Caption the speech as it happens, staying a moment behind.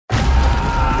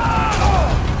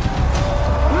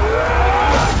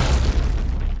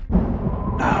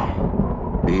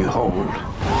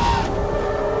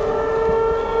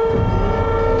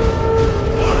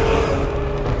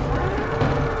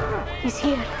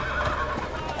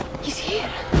He's here.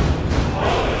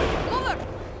 Mother!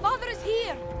 Father is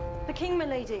here! The king,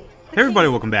 milady. Hey everybody,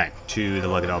 welcome back to the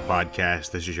Lucky Dog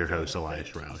Podcast. This is your host, Elias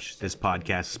Roush. This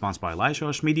podcast is sponsored by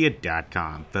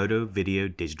EliasRoushMedia.com, photo, video,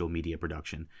 digital media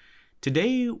production.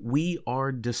 Today we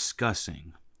are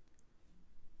discussing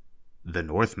The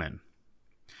Northman.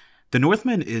 The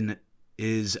Northman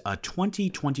is a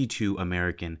 2022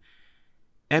 American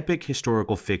epic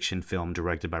historical fiction film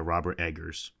directed by Robert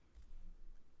Eggers.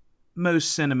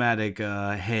 Most cinematic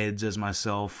heads, as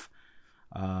myself,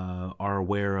 are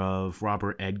aware of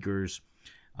Robert Eggers'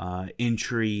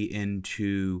 entry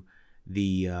into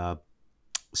the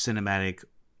cinematic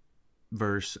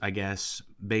verse, I guess.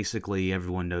 Basically,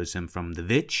 everyone knows him from The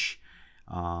Vitch,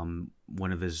 one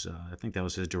of his, I think that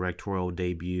was his directorial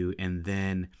debut, and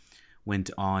then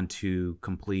went on to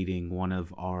completing one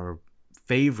of our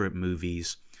favorite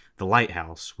movies, The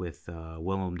Lighthouse, with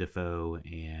Willem Dafoe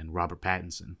and Robert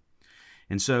Pattinson.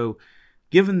 And so,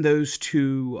 given those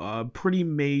two pretty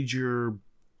major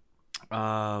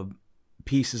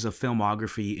pieces of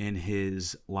filmography in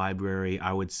his library,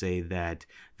 I would say that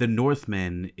The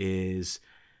Northman is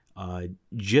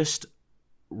just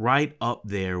right up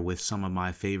there with some of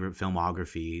my favorite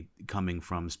filmography, coming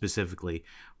from specifically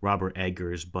Robert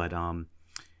Eggers. But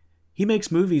he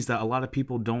makes movies that a lot of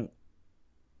people don't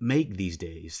make these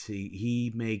days.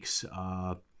 He makes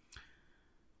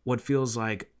what feels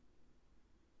like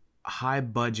high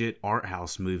budget art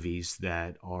house movies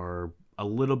that are a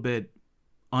little bit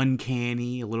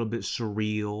uncanny, a little bit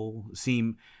surreal,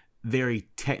 seem very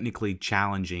technically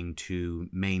challenging to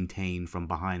maintain from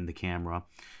behind the camera.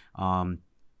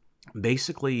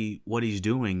 Basically what he's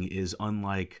doing is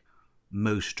unlike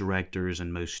most directors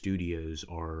and most studios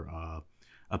are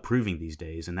approving these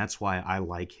days, and that's why I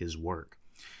like his work.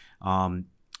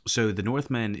 So The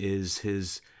Northman is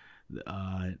his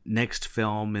next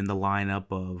film in the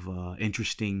lineup of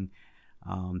interesting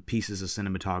pieces of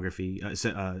cinematography,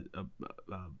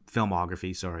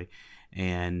 filmography, sorry.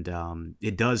 And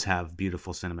it does have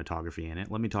beautiful cinematography in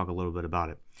it. Let me talk a little bit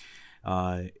about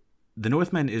it. The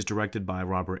Northman is directed by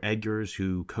Robert Eggers,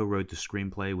 who co-wrote the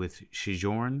screenplay with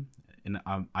Shijorn. And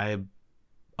I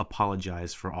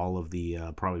apologize for all of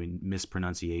the probably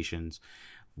mispronunciations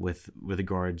with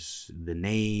regards the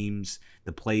names,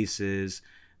 the places,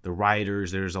 the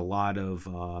writers. There's a lot of,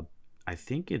 I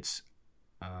think it's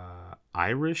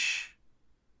Irish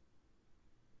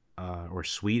or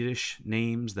Swedish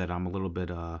names that I'm a little bit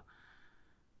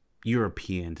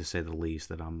European, to say the least,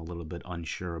 that I'm a little bit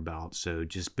unsure about. So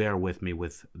just bear with me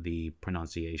with the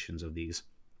pronunciations of these.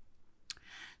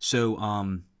 So,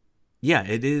 yeah,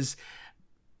 it is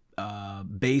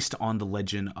based on the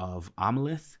legend of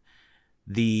Amalith,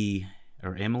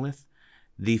 Amalith.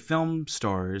 The film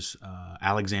stars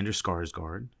Alexander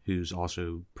Skarsgård, who's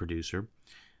also producer.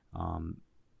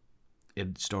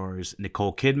 It stars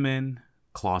Nicole Kidman,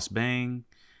 Klaus Bang,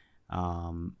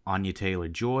 Anya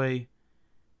Taylor-Joy,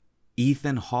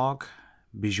 Ethan Hawke,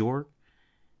 Bjork,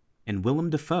 and Willem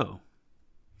Dafoe.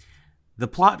 The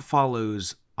plot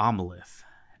follows Amalith,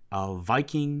 a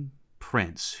Viking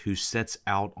prince who sets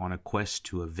out on a quest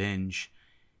to avenge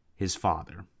his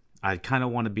father. I kind of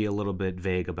want to be a little bit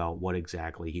vague about what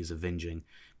exactly he's avenging,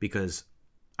 because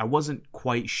I wasn't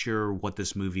quite sure what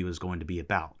this movie was going to be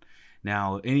about.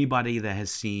 Now, anybody that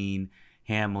has seen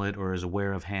Hamlet or is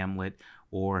aware of Hamlet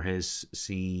or has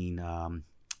seen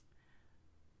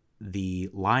The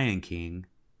Lion King,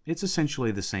 it's essentially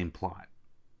the same plot.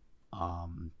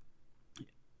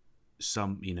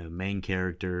 Some, main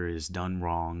character is done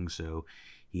wrong, so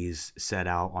he's set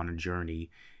out on a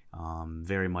journey,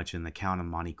 very much in the Count of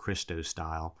Monte Cristo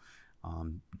style,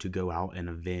 to go out and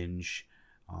avenge,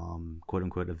 quote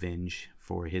unquote, avenge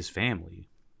for his family.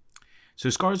 So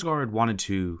Skarsgård wanted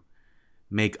to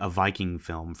make a Viking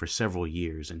film for several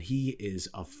years, and he is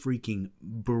a freaking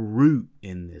brute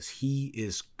in this. He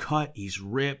is cut, he's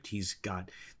ripped, he's got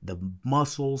the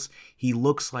muscles, he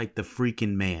looks like the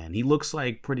freaking man. He looks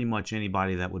like pretty much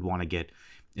anybody that would want to get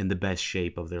in the best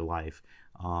shape of their life.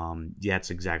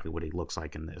 That's exactly what he looks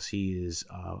like in this. He is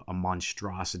a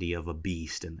monstrosity of a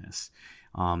beast in this.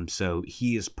 So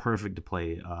he is perfect to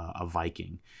play a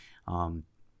Viking.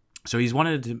 So he's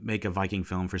wanted to make a Viking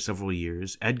film for several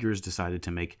years. Eggers decided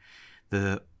to make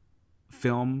the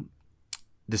film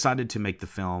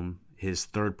his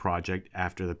third project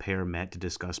after the pair met to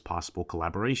discuss possible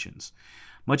collaborations.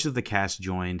 Much of the cast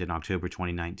joined in October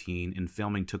 2019, and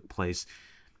filming took place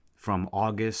from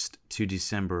August to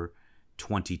December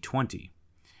 2020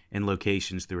 in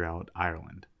locations throughout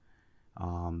Ireland.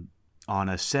 on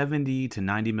a $70 to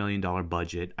 $90 million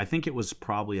budget. I think it was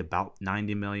probably about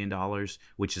 $90 million,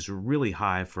 which is really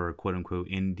high for a quote unquote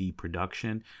indie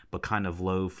production, but kind of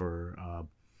low for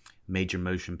major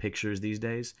motion pictures these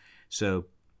days. So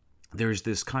there's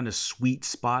this kind of sweet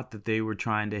spot that they were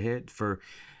trying to hit. For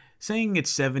saying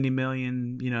it's 70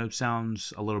 million,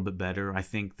 sounds a little bit better. I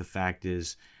think the fact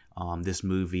is, this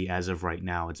movie, as of right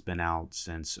now, it's been out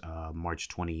since March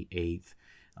 28th.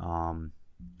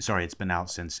 It's been out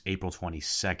since April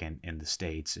 22nd in the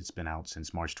States. It's been out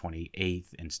since March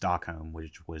 28th in Stockholm,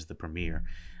 which was the premiere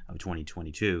of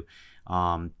 2022.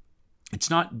 It's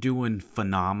not doing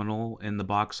phenomenal in the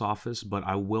box office, but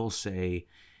I will say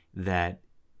that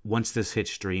once this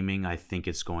hits streaming, I think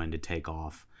it's going to take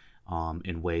off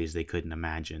in ways they couldn't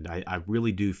imagine. I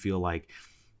really do feel like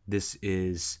this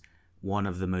is one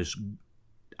of the most,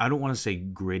 I don't want to say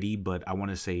gritty, but I want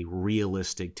to say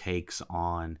realistic takes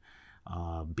on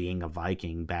being a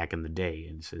Viking back in the day.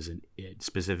 And it says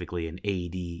specifically in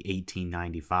AD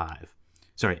 1895.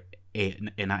 Sorry,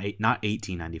 not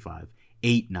 1895,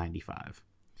 895.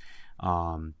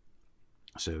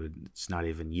 So it's not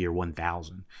even year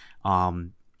 1000.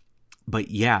 But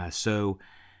yeah, so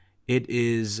it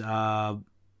is,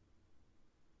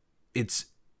 it's,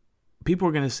 people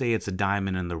are going to say it's a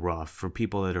diamond in the rough for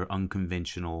people that are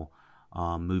unconventional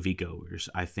moviegoers.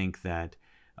 I think that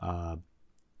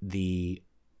the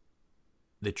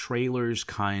trailers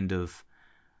kind of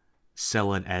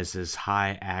sell it as this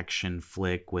high action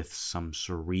flick with some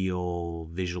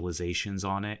surreal visualizations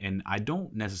on it, and I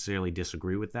don't necessarily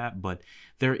disagree with that, but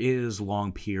there is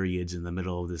long periods in the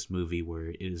middle of this movie where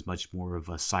it is much more of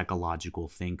a psychological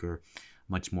thinker,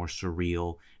 much more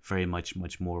surreal, very much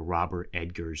more Robert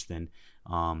Eggers than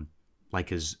like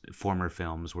his former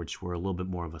films, which were a little bit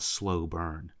more of a slow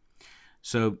burn.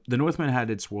 So The Northman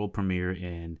had its world premiere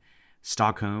in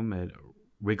Stockholm at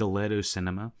Rigoletto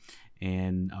Cinema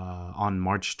and on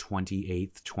March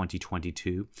 28th,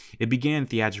 2022. It began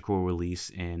theatrical release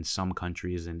in some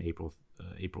countries in April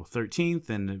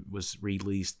 13th, and it was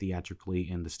released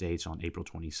theatrically in the States on April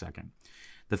 22nd.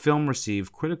 The film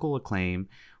received critical acclaim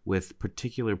with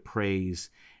particular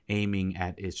praise aiming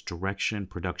at its direction,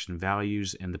 production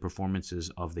values, and the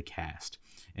performances of the cast,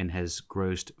 and has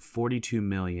grossed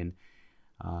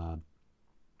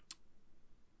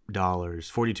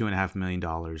 $42.5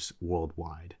 million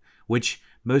worldwide, which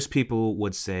most people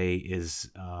would say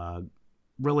is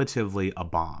relatively a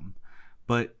bomb.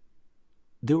 But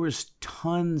there was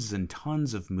tons and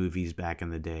tons of movies back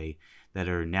in the day that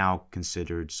are now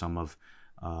considered some of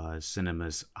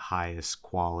cinema's highest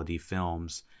quality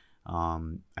films.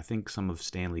 I think some of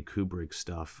Stanley Kubrick's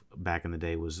stuff back in the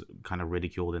day was kind of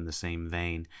ridiculed in the same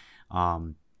vein.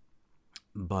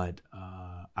 But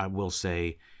I will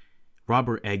say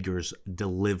Robert Eggers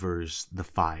delivers the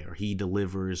fire. He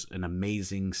delivers an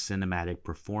amazing cinematic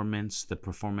performance. The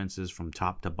performances from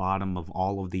top to bottom of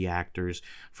all of the actors,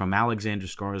 from Alexander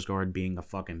Skarsgård being a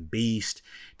fucking beast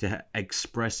to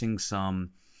expressing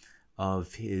some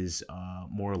of his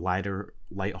more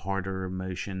lighthearted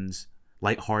emotions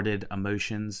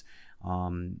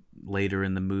later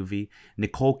in the movie.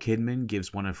 Nicole Kidman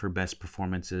gives one of her best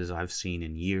performances I've seen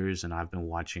in years, and I've been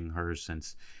watching her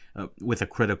since with a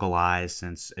critical eye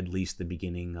since at least the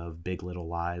beginning of Big Little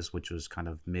Lies, which was kind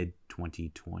of mid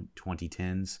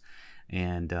 2010s.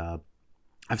 And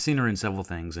I've seen her in several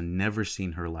things and never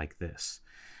seen her like this.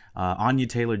 Anya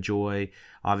Taylor-Joy,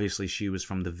 obviously she was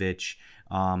from The Vitch.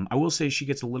 I will say she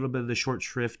gets a little bit of the short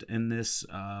shrift in this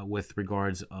with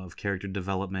regards of character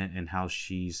development and how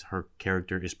her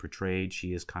character is portrayed.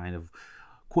 She is kind of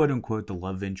quote unquote the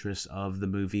love interest of the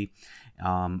movie.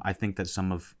 I think that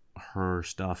some of her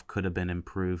stuff could have been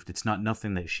improved. It's not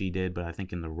nothing that she did, but I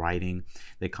think in the writing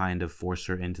they kind of force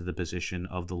her into the position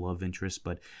of the love interest,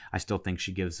 but I still think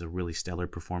she gives a really stellar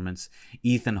performance.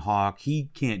 Ethan Hawke, he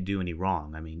can't do any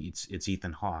wrong. I mean, it's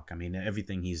Ethan Hawke. I mean,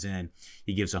 everything he's in,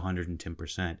 he gives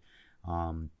 110%.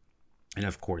 And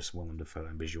of course Willem Dafoe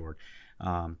and Bjork.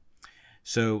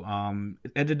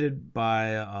 Edited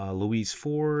by Louise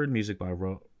Ford, music by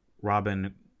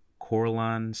Robin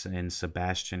Corlans and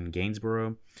Sebastian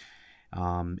Gainsborough.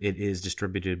 It is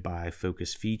distributed by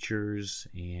Focus Features,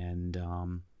 and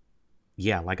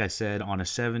like I said, on a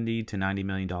 $70 to $90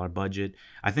 million budget.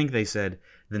 I think they said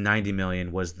the $90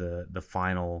 million was the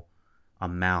final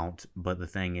amount, but the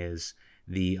thing is,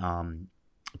 the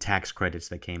tax credits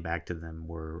that came back to them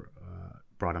were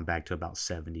brought them back to about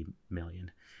 $70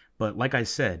 million. But like I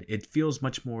said, it feels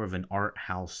much more of an art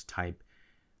house type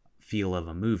feel of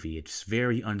a movie. It's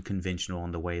very unconventional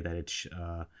in the way that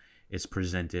It's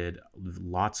presented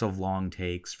lots of long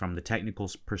takes from the technical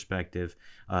perspective.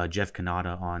 Jeff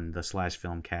Kanata on the Slash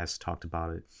Filmcast talked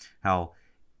about it, how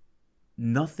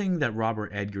nothing that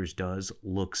Robert Eggers does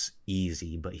looks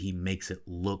easy, but he makes it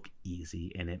look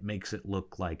easy, and it makes it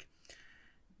look like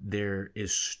there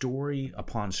is story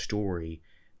upon story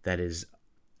that is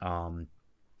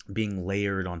being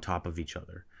layered on top of each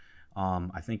other.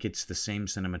 I think it's the same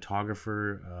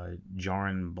cinematographer,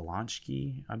 Jaron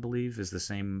Balansky, I believe, is the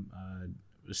same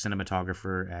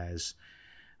cinematographer as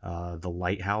The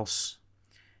Lighthouse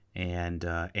and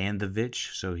The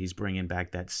Vitch. So he's bringing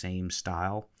back that same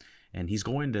style, and he's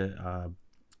going to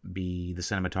be the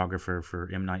cinematographer for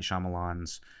M. Night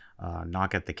Shyamalan's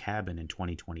Knock at the Cabin in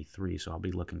 2023. So I'll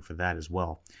be looking for that as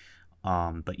well.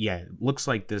 But yeah, it looks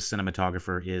like this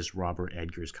cinematographer is Robert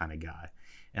Eggers kind of guy.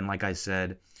 And like I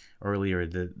said earlier,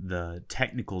 the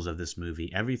technicals of this movie,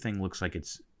 everything looks like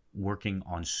it's working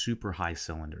on super high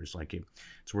cylinders. Like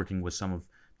it's working with some of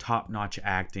top-notch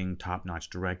acting, top-notch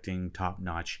directing,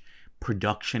 top-notch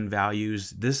production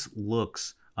values. This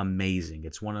looks amazing.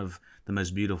 It's one of the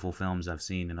most beautiful films I've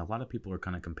seen, and a lot of people are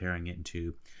kind of comparing it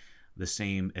to the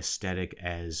same aesthetic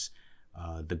as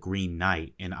The Green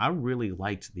Knight, and I really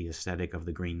liked the aesthetic of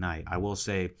The Green Knight. I will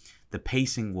say the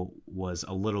pacing was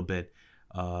a little bit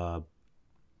off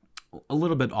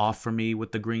for me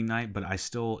with The Green Knight, but I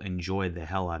still enjoyed the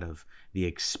hell out of the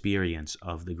experience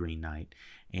of The Green Knight.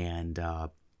 And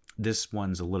this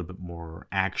one's a little bit more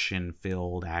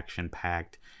action-filled,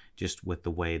 action-packed, just with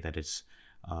the way that it's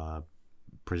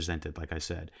presented, like I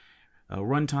said.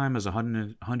 Runtime is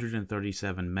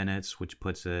 137 minutes, which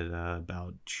puts it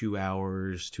about 2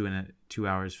 hours, 2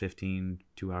 hours 15,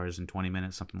 2 hours and 20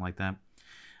 minutes, something like that.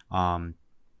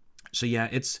 So yeah,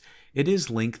 it is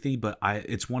lengthy, but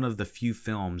it's one of the few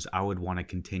films I would want to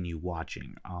continue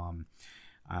watching.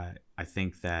 I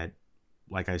think that,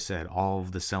 like I said, all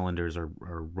of the cylinders are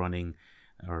running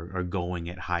or going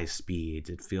at high speeds.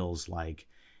 It feels like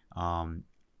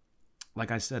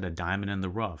I said, a diamond in the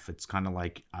rough. It's kind of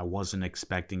like I wasn't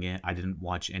expecting it. I didn't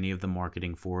watch any of the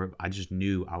marketing for it. I just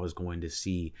knew I was going to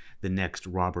see the next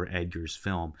Robert Eggers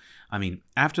film. I mean,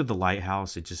 after The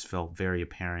Lighthouse, it just felt very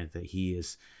apparent that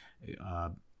he's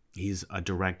a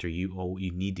director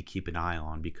you need to keep an eye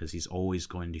on, because he's always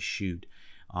going to shoot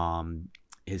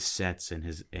his sets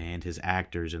and his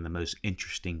actors in the most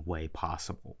interesting way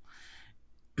possible.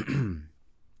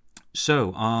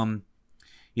 So,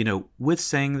 with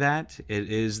saying that, it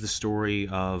is the story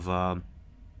of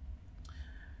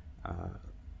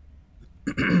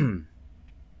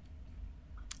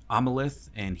Amalith,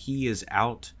 and he is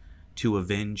out to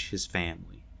avenge his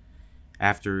family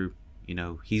after,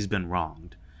 he's been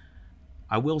wronged.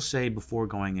 I will say, before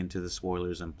going into the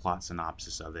spoilers and plot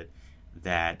synopsis of it,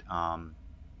 that,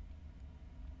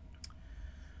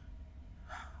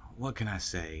 what can I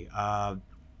say?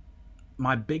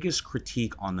 My biggest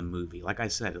critique on the movie, like I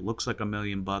said, it looks like $1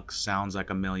 million, sounds like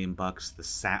 $1 million.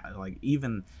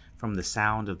 Even from the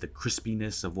sound of the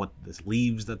crispiness of what the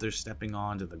leaves that they're stepping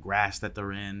on, to the grass that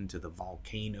they're in, to the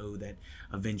volcano that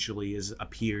eventually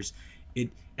appears,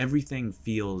 everything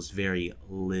feels very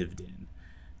lived in,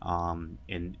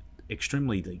 and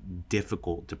extremely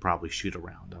difficult to probably shoot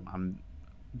around. I'm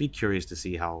be curious to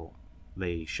see how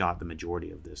they shot the majority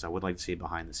of this. I would like to see it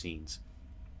behind the scenes.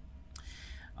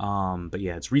 But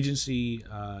yeah, it's Regency,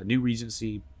 New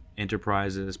Regency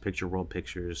Enterprises, Picture World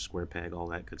Pictures, Square Peg, all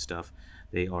that good stuff.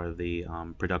 They are the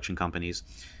production companies.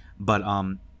 But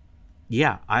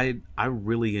yeah, I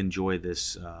really enjoy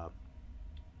this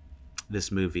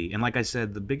movie. And like I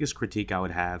said, the biggest critique I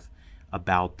would have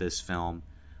about this film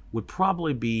would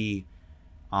probably be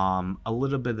a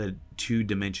little bit of the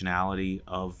two-dimensionality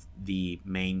of the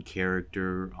main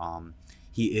character.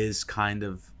 He is kind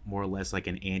of more or less like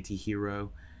an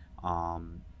anti-hero.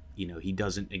 He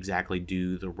doesn't exactly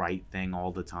do the right thing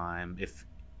all the time.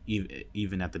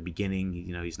 Even at the beginning,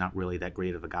 he's not really that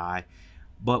great of a guy.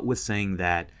 But with saying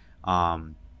that, I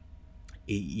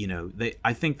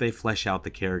think they flesh out the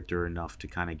character enough to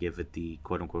kind of give it the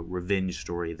quote-unquote revenge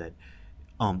story that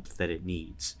it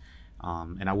needs.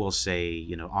 And I will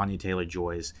say, Anya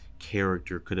Taylor-Joy's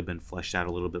character could have been fleshed out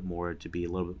a little bit more to be a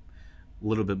little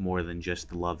bit more than just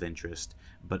the love interest.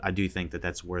 But I do think that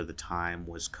that's where the time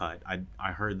was cut.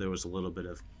 I heard there was a little bit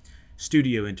of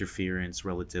studio interference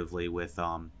relatively with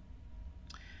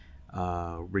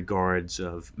regards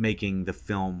of making the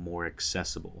film more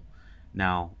accessible.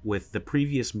 Now, with the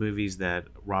previous movies that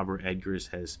Robert Eggers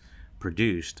has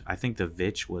produced, I think The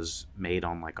Vitch was made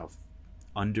on like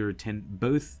under 10.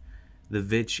 Both The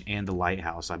Vitch and The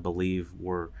Lighthouse, I believe,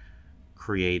 were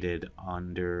created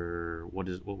under what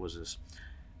was this?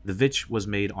 The Vitch was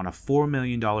made on a $4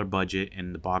 million budget,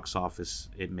 and the box office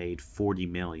it made $40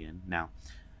 million. Now,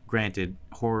 granted,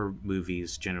 horror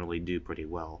movies generally do pretty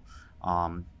well.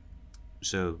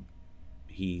 So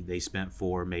they spent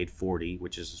 4, made 40,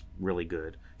 which is really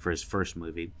good for his first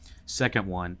movie. Second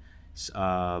one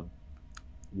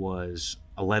was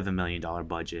 $11 million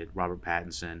budget. Robert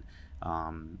Pattinson,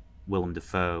 Willem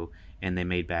Dafoe, and they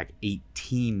made back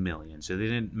 $18 million. So they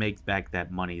didn't make back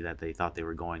that money that they thought they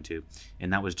were going to,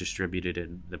 and that was distributed,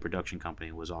 and the production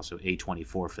company was also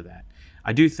A24 for that.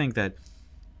 I do think that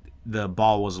the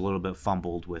ball was a little bit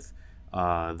fumbled with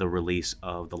the release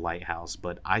of The Lighthouse,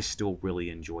 but I still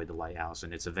really enjoy The Lighthouse,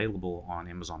 and it's available on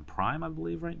Amazon Prime, I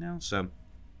believe, right now. So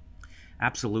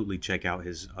absolutely check out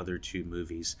his other 2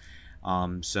 movies.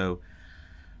 So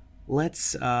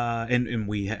let's and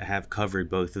we have covered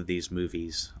both of these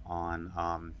movies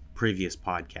on previous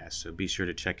podcasts, so be sure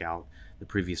to check out the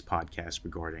previous podcast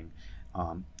regarding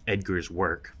Edgar's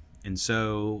work. And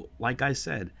so, like I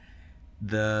said,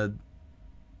 the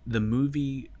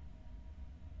movie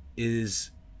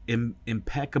is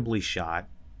impeccably shot,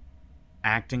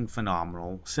 acting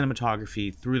phenomenal,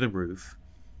 cinematography through the roof.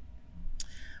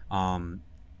 In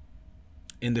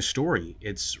the story,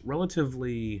 it's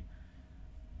relatively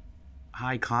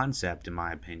high concept, in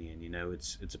my opinion. You know,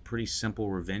 it's a pretty simple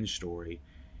revenge story,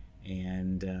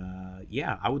 and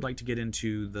yeah, I would like to get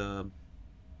into the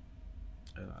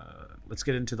let's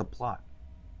get into the plot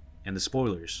and the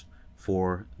spoilers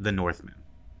for The Northman.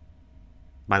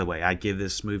 By the way, I give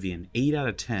this movie an 8 out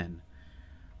of 10.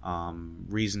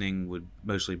 Reasoning would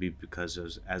mostly be because,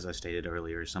 as I stated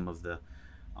earlier, some of the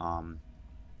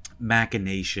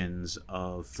machinations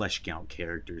of fleshing out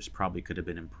characters probably could have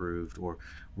been improved or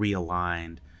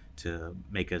realigned to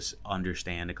make us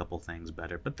understand a couple things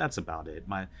better. But that's about it.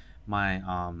 My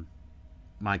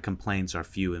complaints are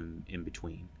few in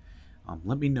between.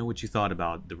 Let me know what you thought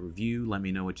about the review. Let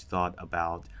me know what you thought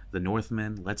about The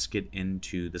Northman. Let's get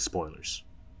into the spoilers.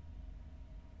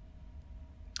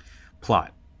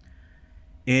 Plot.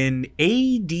 In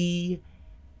AD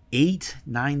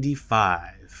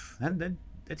 895,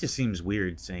 that just seems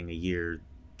weird saying a year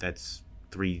that's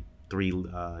three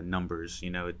numbers. You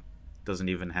know, it doesn't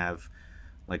even have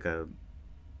like a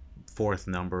fourth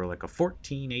number, like a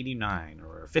 1489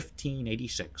 or a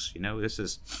 1586. You know, this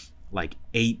is like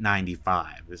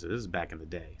 895. This is back in the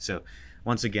day. So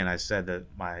once again, I said that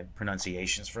my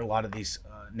pronunciations for a lot of these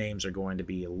names are going to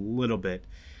be a little bit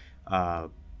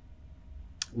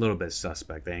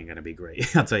suspect. They ain't going to be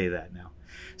great. I'll tell you that now.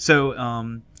 So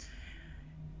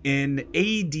in AD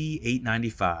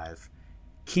 895,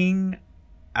 King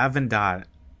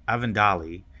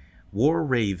Avendali, War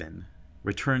Raven,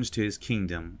 returns to his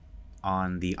kingdom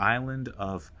on the island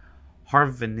of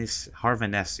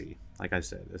Harvanesi. Like I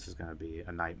said, this is going to be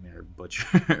a nightmare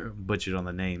butchered on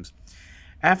the names.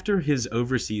 After his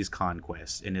overseas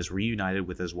conquest, and is reunited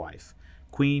with his wife,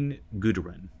 Queen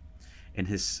Gudrun, and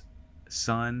his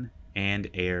son and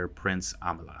heir, Prince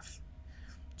Amalath.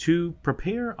 To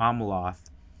prepare Amalath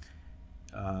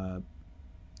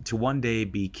to one day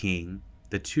be king,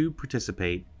 the two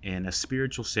participate in a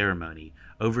spiritual ceremony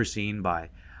overseen by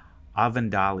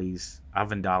Avendali's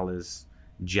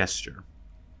jester.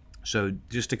 So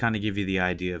just to kind of give you the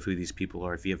idea of who these people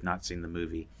are, if you have not seen the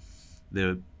movie,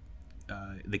 the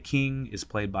king is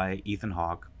played by Ethan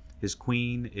Hawke, his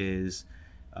queen is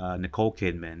Nicole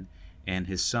Kidman, and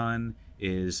his son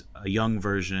is a young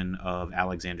version of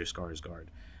Alexander Skarsgård.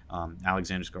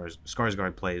 Alexander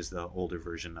Skarsgård plays the older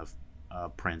version of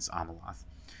Prince Amalath.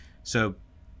 So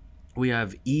we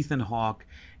have Ethan Hawke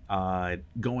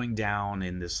going down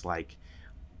in this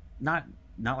not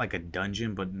like a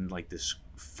dungeon, but in like this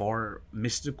far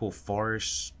mystical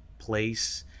forest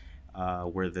place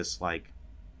where this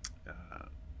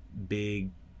big,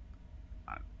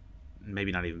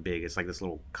 maybe not even big, it's like this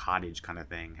little cottage kind of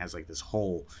thing, has like this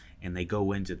hole, and they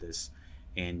go into this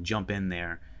and jump in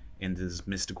there into this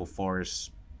mystical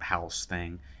forest house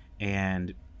thing.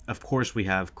 And of course we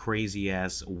have crazy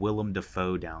ass Willem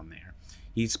Dafoe down there.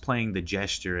 He's playing the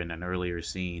jester in an earlier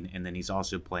scene, and then he's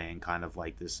also playing kind of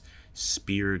like this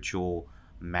spiritual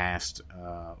masked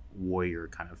warrior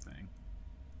kind of thing,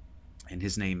 and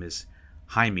his name is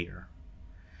Hymir.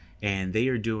 And they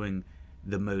are doing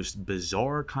the most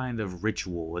bizarre kind of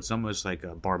ritual. It's almost like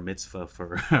a bar mitzvah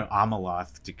for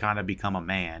Amalath to kind of become a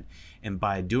man, and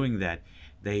by doing that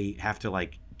they have to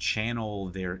like channel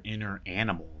their inner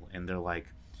animal, and they're like,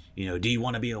 you know, do you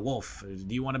want to be a wolf?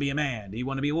 Do you want to be a man? Do you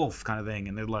want to be a wolf? Kind of thing.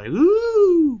 And they're like,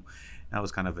 ooh. That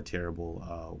was kind of a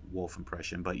terrible wolf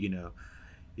impression, but you know,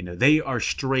 You know, they are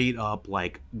straight up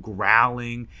like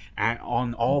growling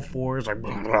on all fours,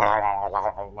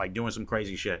 like doing some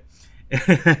crazy shit.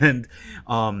 And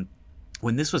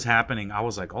when this was happening, I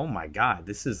was like, oh my God,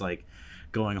 this is like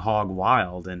going hog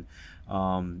wild. And,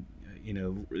 you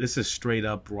know, this is straight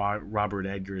up Robert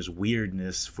Edgar's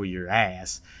weirdness for your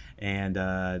ass. And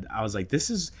I was like, this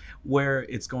is where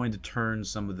it's going to turn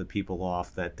some of the people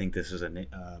off that think this is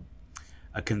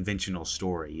a conventional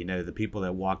story. You know, the people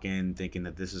that walk in thinking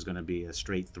that this is going to be a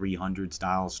straight 300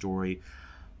 style story,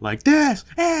 like this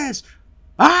is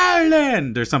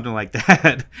Ireland or something like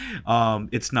that.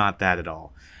 It's not that at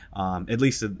all. At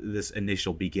least this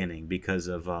initial beginning, because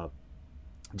of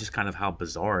just kind of how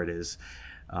bizarre it is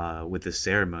with this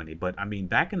ceremony. But I mean,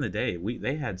 back in the day,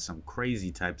 they had some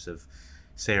crazy types of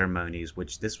ceremonies,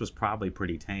 which this was probably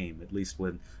pretty tame, at least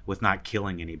with not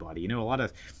killing anybody. You know, a lot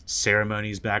of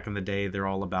ceremonies back in the day, they're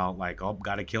all about like, oh,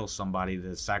 gotta kill somebody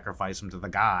to sacrifice them to the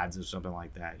gods or something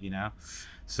like that, you know.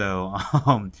 So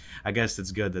I guess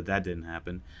it's good that didn't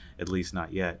happen, at least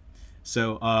not yet.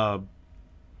 So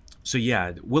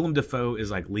yeah, Willem Dafoe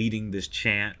is like leading this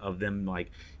chant of them,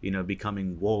 like, you know,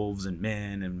 becoming wolves and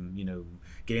men, and, you know,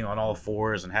 getting on all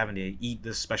fours and having to eat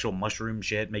this special mushroom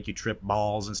shit, make you trip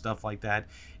balls and stuff like that.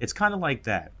 It's kind of like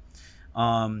that.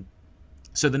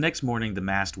 So the next morning, the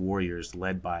masked warriors,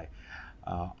 led by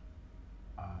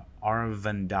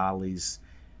Arvandali's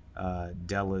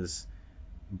Della's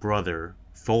brother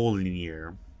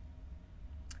Folnir,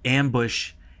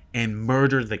 ambush and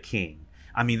murder the king.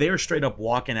 I mean, they were straight up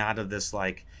walking out of this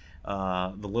like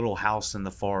the little house in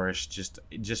the forest,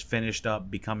 just finished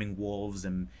up becoming wolves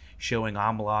and showing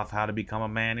Ameloth how to become a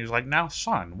man. He was like, now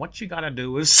son, what you gotta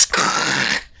do is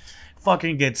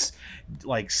fucking gets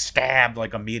like stabbed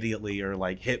like immediately, or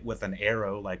like hit with an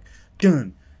arrow, like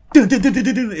dun, dun, dun, dun, dun,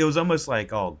 dun, dun. It was almost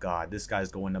like, oh God, this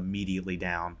guy's going immediately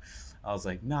down. I was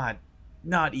like, not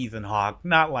Ethan Hawke,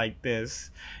 not like this.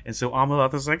 And so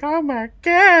Ameloth is like, oh my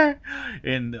God.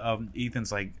 And Ethan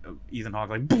Hawke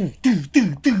like, boom,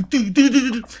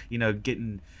 you know,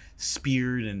 getting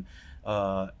speared and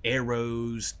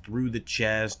arrows through the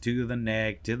chest, to the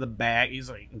neck, to the back.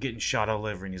 He's like getting shot all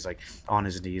over, and he's like on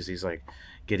his knees. He's like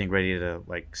getting ready to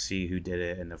like see who did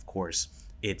it. And of course,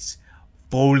 it's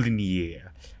Folnir,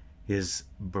 his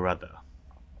brother.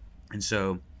 And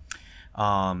so,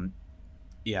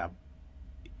 yeah,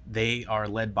 they are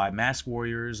led by masked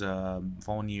warriors,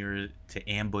 Folnir, to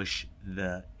ambush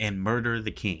and murder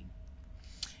the king.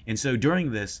 And so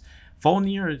during this,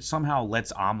 Folnir somehow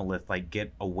lets Amelith like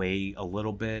get away a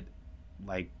little bit,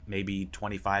 like maybe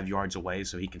 25 yards away,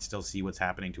 so he can still see what's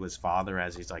happening to his father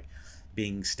as he's like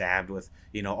being stabbed with,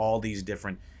 you know, all these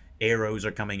different arrows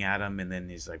are coming at him. And then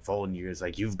he's like, Folnir is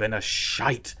like, you've been a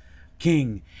shite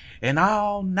king, and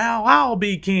I'll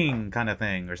be king, kind of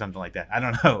thing, or something like that. I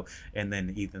don't know. And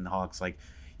then Ethan Hawke's like,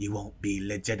 you won't be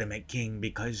legitimate king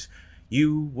because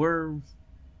you were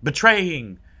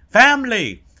betraying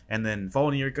family. And then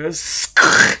Folnir goes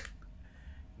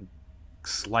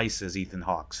slices Ethan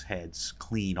Hawke's heads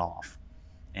clean off,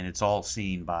 and it's all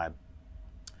seen by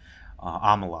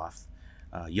Ameloth,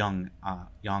 young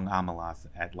Ameloth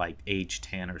at like age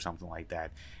 10 or something like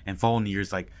that. And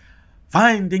Folnir's like,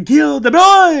 find and kill the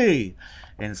boy.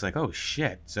 And it's like, oh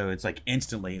shit. So it's like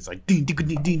instantly, it's like ding, ding,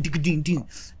 ding, ding, ding, ding, ding.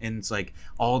 And it's like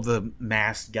all the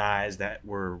masked guys that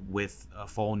were with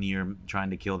Folnir trying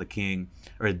to kill the king,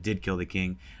 or did kill the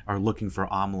king, are looking for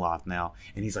Ameloth now.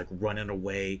 And he's like running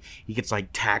away. He gets like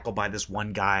tackled by this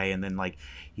one guy, and then like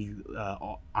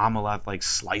Ameloth like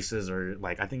slices, or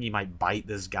like I think he might bite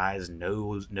this guy's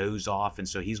nose off. And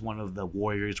so he's one of the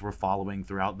warriors we're following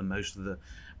throughout the most of the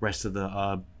rest of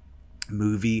the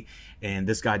movie, and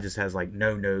this guy just has like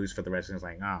no nose for the rest, and it's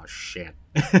like, oh shit.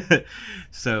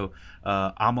 So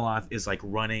Ameloth is like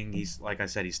running. He's, like I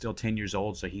said, he's still 10 years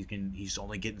old, so he's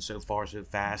only getting so far so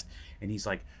fast. And he's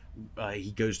like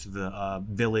he goes to the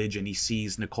village, and he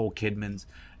sees Nicole Kidman's,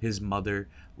 his mother,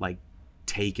 like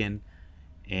taken,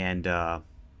 and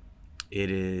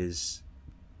it is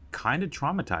kind of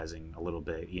traumatizing a little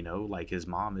bit, you know, like his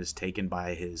mom is taken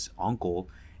by his uncle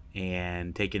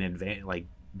and taken advantage, like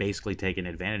basically taken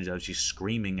advantage of. She's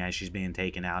screaming as she's being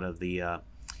taken out of the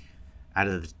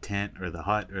tent or the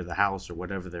hut or the house or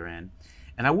whatever they're in.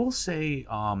 And I will say,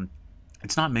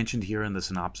 it's not mentioned here in the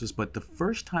synopsis, but the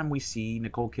first time we see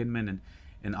Nicole Kidman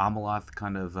and Ameloth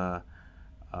kind of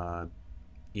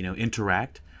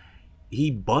interact,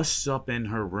 he busts up in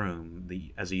her room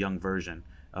as a young version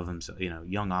of himself, you know,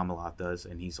 young Ameloth does,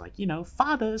 and he's like, you know,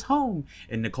 father's home.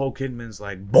 And Nicole Kidman's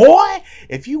like, boy,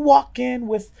 if you walk in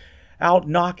without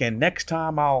knocking, next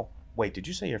time I'll... Wait, did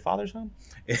you say your father's home?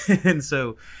 And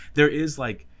so there is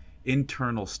like,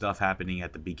 internal stuff happening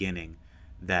at the beginning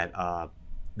that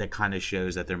that kind of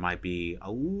shows that there might be a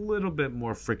little bit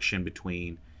more friction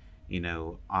between,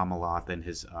 Ameloth and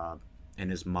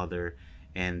his mother,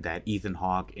 and that Ethan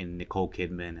Hawke and Nicole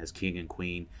Kidman as King and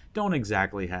Queen don't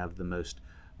exactly have the most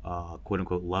quote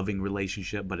unquote loving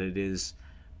relationship, but it is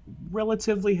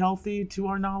relatively healthy to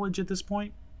our knowledge at this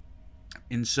point.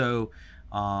 And so,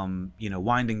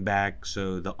 winding back,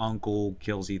 so the uncle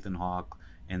kills Ethan Hawke,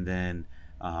 and then,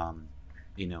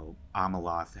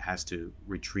 Ameloth has to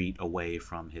retreat away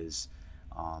from his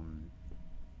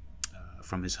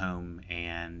home,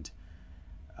 and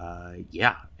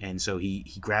and so he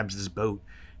grabs this boat,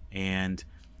 and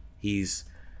he's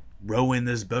rowing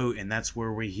this boat, and that's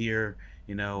where we hear,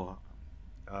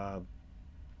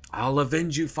 I'll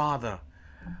avenge you, father.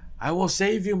 I will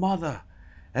save you, mother.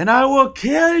 And I will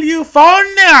kill you,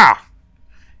 father.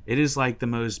 It is like the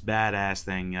most badass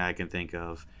thing I can think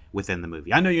of within the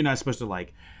movie. I know you're not supposed to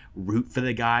like root for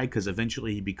the guy, because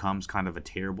eventually he becomes kind of a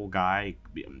terrible guy.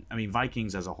 I mean,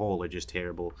 Vikings as a whole are just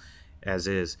terrible as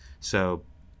is. So,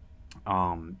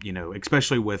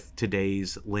 especially with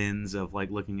today's lens of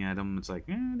like looking at them, it's like,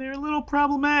 they're a little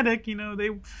problematic. They,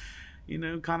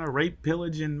 kind of rape,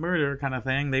 pillage, and murder kind of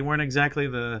thing. They weren't exactly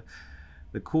the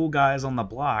cool guys on the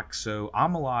block. So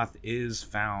Ameloth is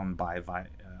found by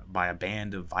a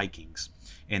band of Vikings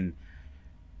and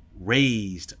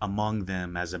raised among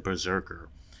them as a berserker.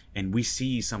 And we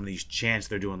see some of these chants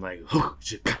they're doing, like,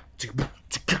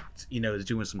 they're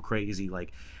doing some crazy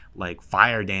like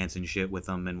fire dance and shit with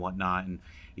them and whatnot. And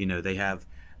they have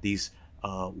these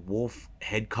wolf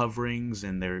head coverings,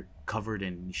 and they're covered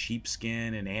in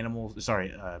sheepskin and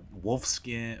wolf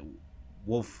skin,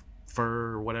 wolf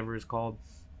fur, or whatever it's called.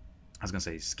 I was gonna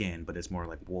say skin, but it's more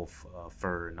like wolf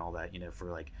fur and all that,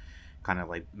 for like kind of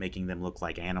like making them look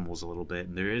like animals a little bit.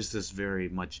 And there is this very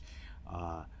much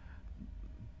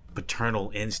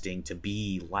paternal instinct to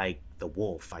be like the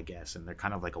wolf, I guess, and they're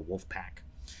kind of like a wolf pack.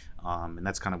 And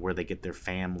that's kind of where they get their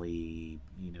family,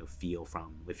 feel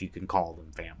from, if you can call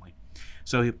them family.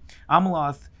 So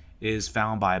Ameloth is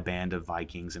found by a band of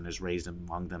Vikings and is raised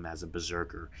among them as a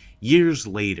berserker. Years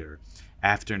later,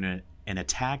 after an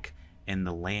attack in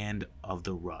the land of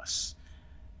the Rus,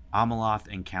 Ameloth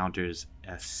encounters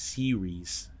a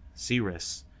Ceres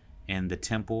in the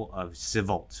temple of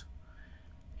Sivolt.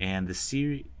 And the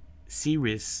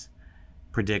Ceres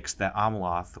predicts that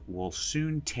Ameloth will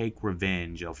soon take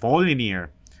revenge of Volnir,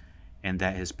 and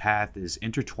that his path is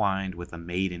intertwined with a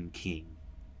maiden king.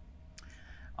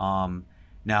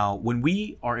 Now, when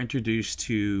we are introduced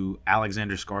to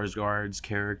Alexander Skarsgård's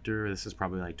character, this is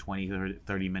probably like 20,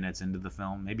 30 minutes into the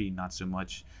film, maybe not so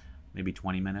much, maybe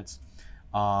 20 minutes.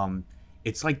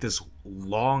 It's like this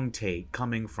long take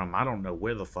coming from, I don't know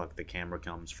where the fuck the camera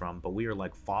comes from, but we are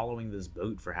like following this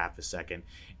boat for half a second,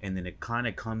 and then it kind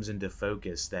of comes into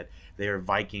focus that they are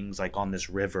Vikings like on this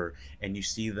river, and you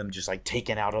see them just like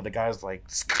taking out other guys like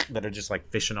that are just like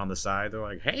fishing on the side. They're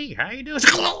like, hey, how you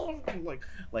doing?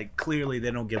 like clearly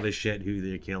they don't give a shit who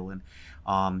they're killing.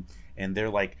 And they're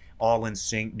like all in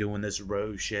sync doing this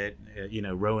row shit,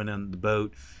 rowing on the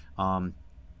boat,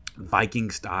 Viking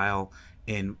style.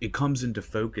 And it comes into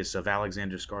focus of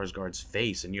Alexander Skarsgård's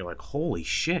face, and you're like, holy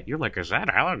shit. You're like, is that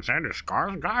Alexander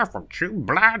Skarsgård from True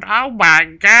Blood? Oh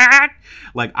my god.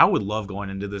 Like, I would love going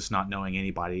into this not knowing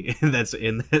anybody that's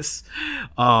in this.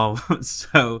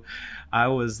 So I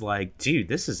was like, dude,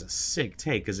 this is a sick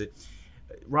take, because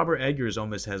Robert Eggers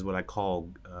almost has what I call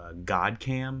God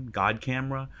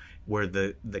camera, where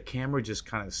the camera just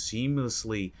kind of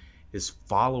seamlessly is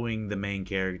following the main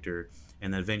character,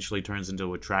 and then eventually turns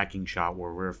into a tracking shot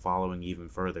where we're following even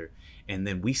further. And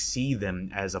then we see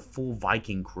them as a full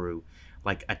Viking crew,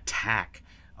 like, attack,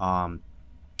 I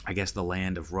guess, the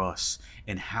land of Rus.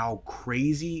 And how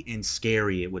crazy and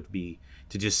scary it would be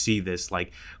to just see this,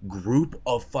 like, group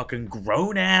of fucking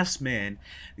grown-ass men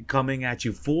coming at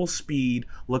you full speed,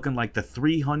 looking like the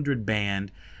 300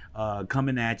 band,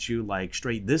 coming at you like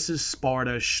straight, this is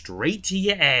Sparta, straight to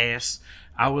your ass.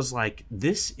 I was like,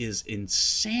 this is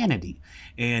insanity.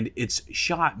 And it's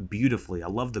shot beautifully. I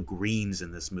love the greens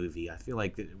in this movie. I feel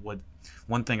like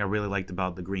one thing I really liked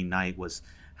about The Green Knight was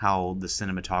how the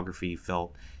cinematography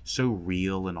felt so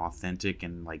real and authentic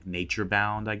and like nature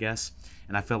bound, I guess.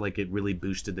 And I felt like it really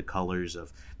boosted the colors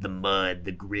of the mud,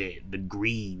 the grit, the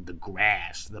green, the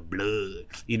grass, the blood.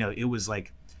 It was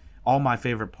like all my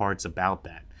favorite parts about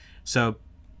that. So,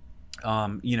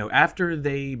 after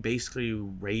they basically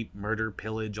rape, murder,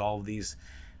 pillage all of these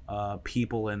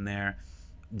people in there,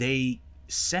 they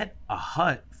set a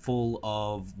hut full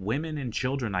of women and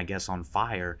children, I guess, on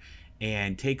fire.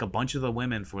 and take a bunch of the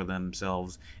women for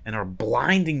themselves and are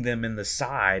blinding them in the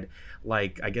side,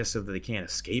 like, I guess so that they can't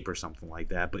escape or something like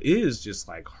that. But it is just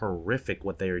like horrific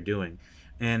what they are doing.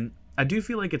 And I do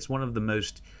feel like it's one of the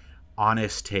most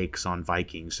honest takes on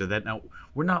Vikings, so that now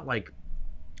we're not like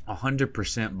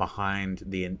 100% behind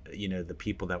the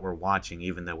people that we're watching,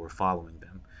 even though we're following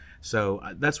them. So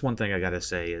that's one thing I gotta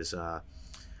say is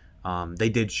they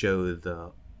did show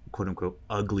the quote unquote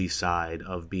ugly side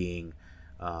of being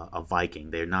a Viking.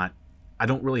 They're not. I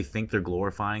don't really think they're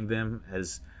glorifying them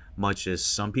as much as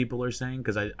some people are saying,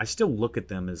 because I still look at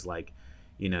them as like,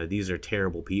 these are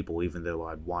terrible people, even though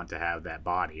I'd want to have that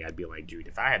body. I'd be like, dude,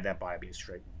 if I had that body, I'd be a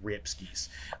straight ripskis.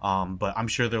 But I'm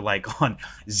sure they're like on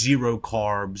 0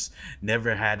 carbs,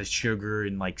 never had a sugar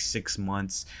in like 6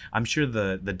 months. I'm sure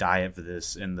the diet for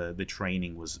this and the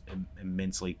training was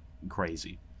immensely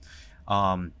crazy.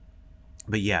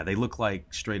 But yeah, they look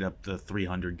like straight up the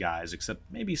 300 guys, except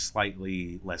maybe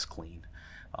slightly less clean.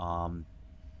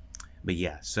 But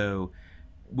yeah, so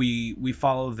we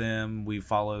follow them. We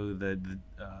follow the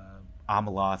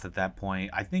Amalath at that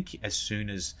point. I think as soon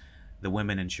as the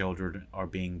women and children are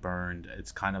being burned,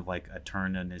 it's kind of like a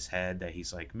turn in his head that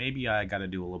he's like, maybe I got to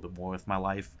do a little bit more with my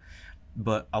life.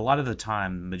 But a lot of the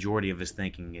time, the majority of his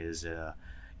thinking is,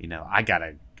 I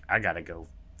gotta go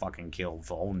fucking kill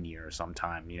Volnir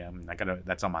sometime.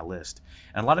 That's on my list.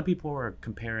 And a lot of people are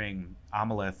comparing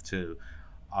Amaleth to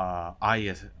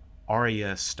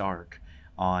Arya Stark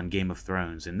on Game of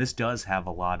Thrones, and this does have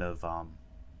a lot of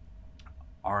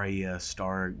Arya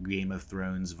Stark Game of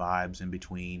Thrones vibes in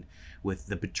between, with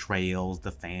the betrayals,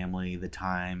 the family, the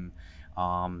time.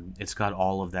 It's got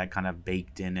all of that kind of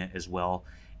baked in it as well.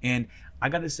 And I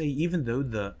gotta say, even though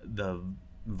the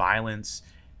violence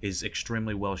is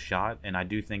extremely well shot, and I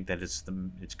do think that it's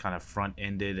kind of front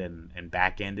ended and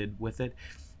back ended with it.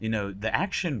 The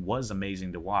action was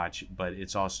amazing to watch, but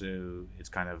it's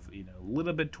kind of a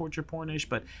little bit torture pornish,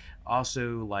 but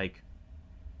also like,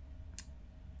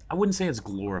 I wouldn't say it's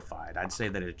glorified. I'd say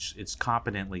that it's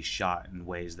competently shot in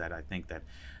ways that I think that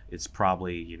it's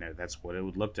probably that's what it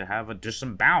would look to have a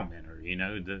disembowelment,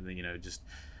 or just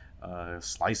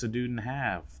slice a dude in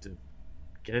half to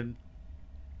get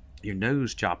your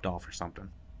nose chopped off or something.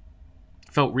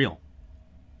 Felt real.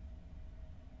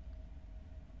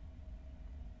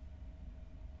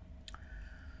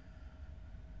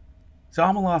 So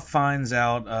Amalath finds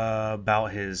out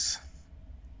about his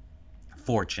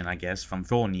fortune, I guess, from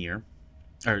Volnir,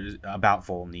 or about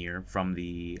Volnir from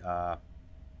the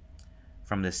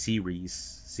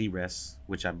Ceres,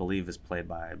 which I believe is played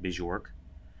by Björk,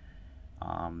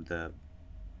 the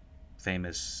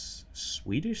famous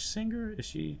Swedish singer. Is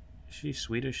she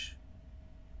Swedish?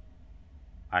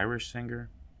 Irish singer?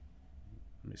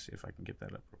 Let me see if I can get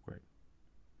that up real quick.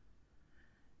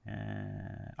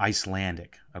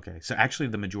 Icelandic. Okay, so actually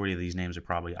the majority of these names are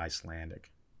probably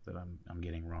Icelandic that I'm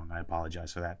getting wrong. I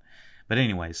apologize for that. But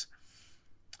anyways,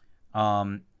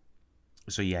 so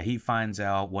yeah, he finds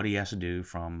out what he has to do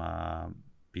from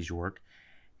Björk,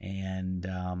 and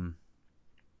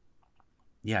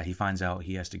yeah, he finds out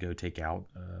he has to go take out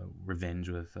revenge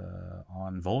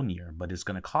on Volnir, but it's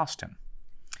going to cost him.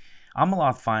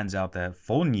 Amalath finds out that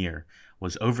Volnir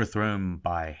was overthrown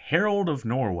by Harold of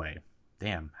Norway.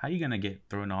 Damn, how you going to get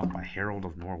thrown off by Harold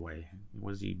of Norway?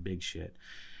 Was he big shit?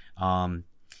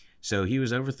 So he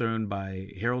was overthrown by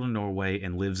Harold of Norway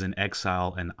and lives in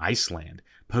exile in Iceland,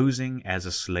 posing as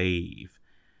a slave.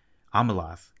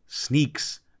 Amalath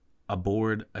sneaks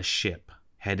aboard a ship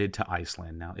headed to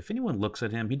Iceland. Now, if anyone looks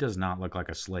at him, he does not look like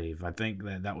a slave. I think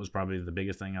that was probably the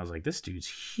biggest thing. I was like, this dude's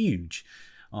huge,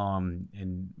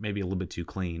 and maybe a little bit too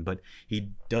clean, but he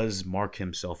does mark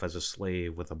himself as a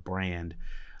slave with a brand.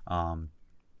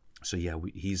 So yeah,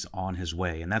 he's on his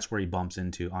way, and that's where he bumps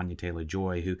into Anya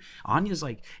Taylor-Joy, who Anya's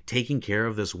like taking care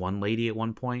of this one lady at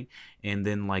one point, and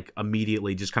then like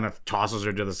immediately just kind of tosses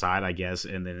her to the side, I guess,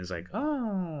 and then is like,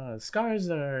 "Oh,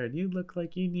 Skarsgård, you look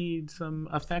like you need some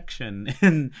affection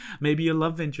and maybe a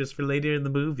love interest for later in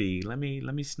the movie. Let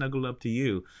me snuggle up to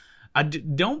you.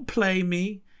 Don't play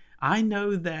me. I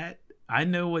know that. I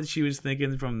know what she was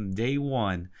thinking from day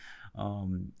one.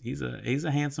 He's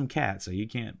a handsome cat, so you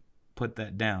can't put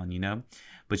that down,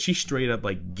 but she straight up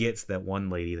like gets that one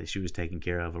lady that she was taking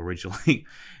care of originally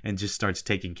and just starts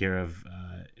taking care of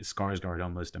Skarsgård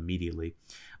almost immediately,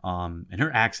 and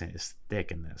her accent is thick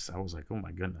in this. I was like, oh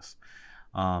my goodness.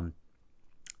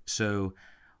 So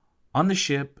on the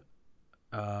ship,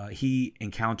 he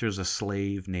encounters a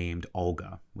slave named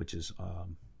Olga, which is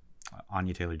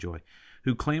Anya Taylor-Joy,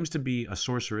 who claims to be a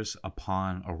sorceress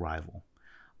upon arrival.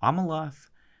 Amaleth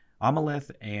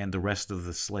and the rest of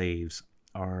the slaves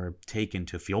are taken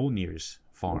to Fjolnir's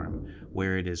farm,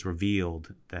 where it is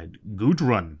revealed that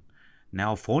Gudrun,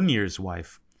 now Fjolnir's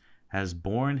wife, has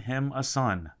borne him a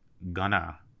son,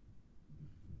 Gunnar.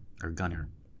 Or Gunnar.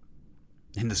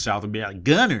 In the South would be like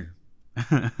Gunnar.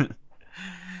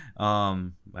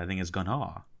 I think it's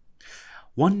Gunnar.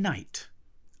 One night,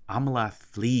 Amalath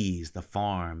flees the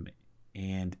farm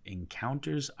and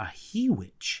encounters a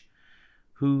he-witch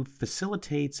who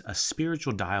facilitates a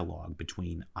spiritual dialogue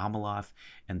between Amalath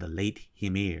and the late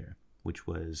Hymir, which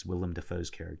was Willem Dafoe's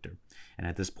character. And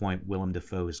at this point, Willem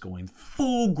Dafoe is going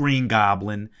full Green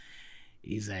Goblin.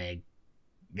 He's like,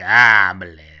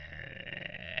 Goblin,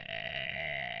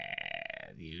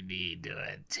 you need to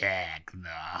attack the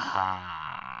heart.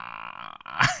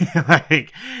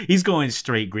 Like, he's going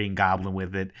straight Green Goblin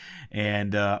with it.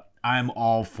 And I'm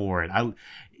all for it.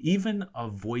 Even a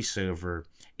voiceover,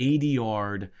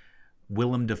 ADR'd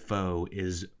Willem Dafoe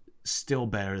is still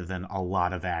better than a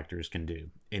lot of actors can do.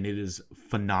 And it is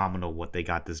phenomenal what they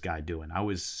got this guy doing. I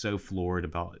was so floored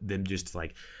about them just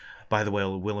like, by the way,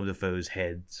 Willem Dafoe's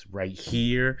head's right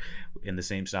here in the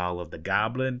same style of the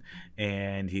Goblin.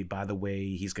 And by the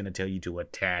way, he's going to tell you to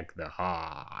attack the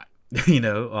heart.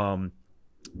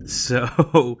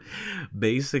 So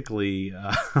basically,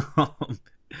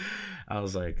 I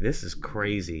was like, this is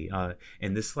crazy.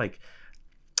 And this like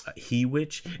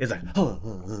he-witch is like,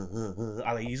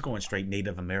 he's going straight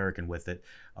Native American with it,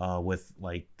 with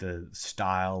like the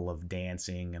style of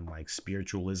dancing and like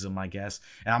spiritualism, I guess.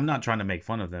 And I'm not trying to make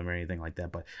fun of them or anything like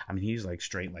that, but I mean, he's like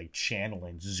straight like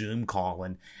channeling, Zoom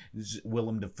calling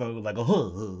Willem Dafoe, like,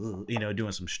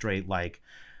 doing some straight like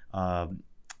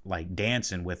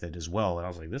dancing with it as well. And I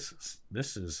was like,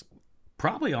 this is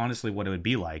probably honestly what it would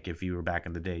be like if you were back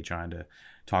in the day trying to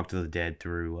talk to the dead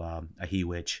through a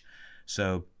he-witch.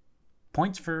 So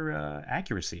points for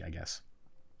accuracy, I guess.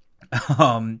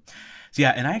 So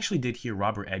yeah, and I actually did hear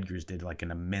Robert Eggers did like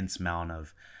an immense amount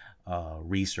of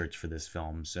research for this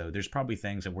film. So there's probably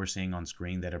things that we're seeing on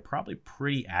screen that are probably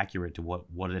pretty accurate to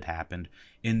what had happened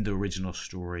in the original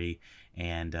story,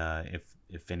 and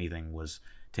if anything was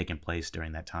taking place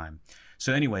during that time.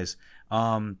 So anyways,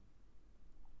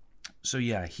 so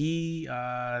yeah,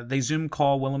 they Zoom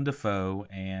call Willem Dafoe,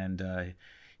 and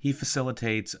he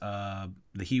facilitates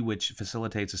the he-witch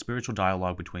facilitates a spiritual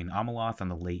dialogue between Amalath and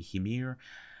the late Hymir,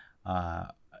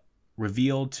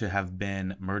 revealed to have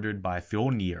been murdered by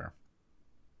Fjolnir.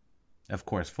 Of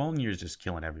course, Fjolnir is just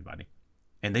killing everybody,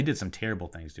 and they did some terrible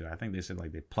things to it. I think they said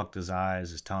like they plucked his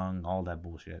eyes, his tongue, all that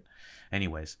bullshit.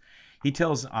 Anyways, he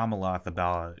tells Amalath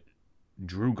about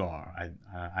Drugar.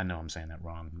 I know I'm saying that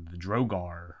wrong. The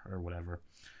Drogar or whatever.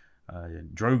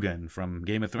 Drogon from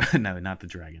Game of Thrones. No, not the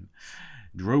dragon.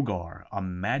 Drogar, a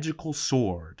magical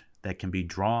sword that can be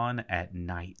drawn at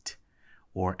night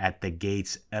or at the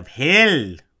gates of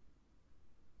hell,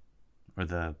 or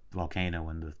the volcano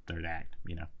in the third act,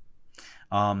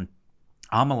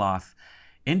 Amalath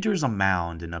enters a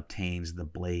mound and obtains the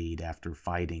blade after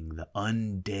fighting the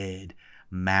undead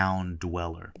mound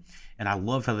dweller. And I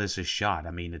love how this is shot.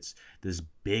 I mean, it's this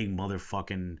big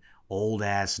motherfucking old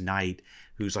ass knight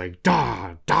who's like,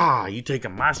 da, you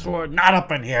taking my sword? Not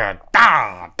up in here,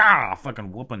 da,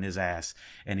 fucking whooping his ass.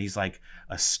 And he's like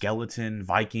a skeleton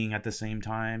Viking at the same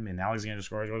time. And Alexander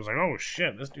Skarsgård was like, oh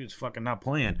shit, this dude's fucking not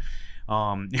playing.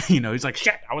 He's like,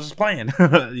 shit, I was just playing,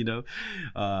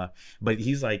 but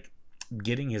he's like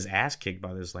getting his ass kicked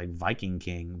by this like Viking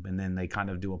king, and then they kind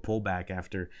of do a pullback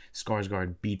after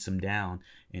Skarsgård beats him down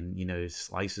and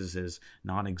slices his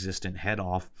non-existent head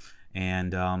off,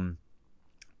 and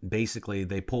basically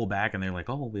they pull back and they're like,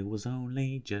 oh, it was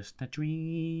only just a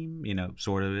dream,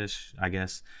 sort of ish, I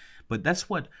guess. But that's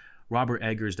what Robert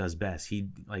Eggers does best. He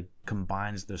like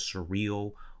combines the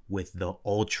surreal with the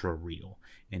ultra real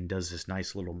and does this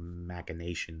nice little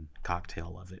machination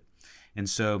cocktail of it. And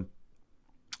so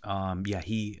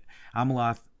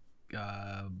Amalath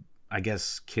I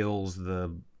guess kills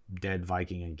the dead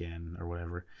Viking again or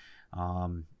whatever,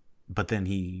 but then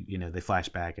they flash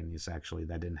back and it's actually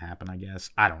that didn't happen, I guess.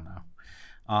 I don't know.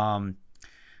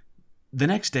 The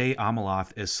next day,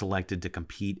 Amalath is selected to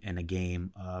compete in a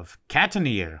game of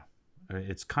Katanier.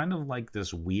 It's kind of like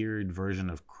this weird version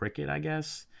of cricket, I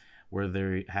guess, where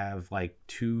they have like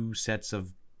two sets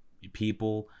of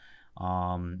people,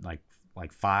 like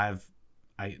five.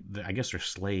 I guess they're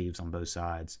slaves on both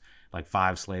sides, like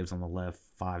 5 slaves on the left,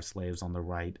 5 slaves on the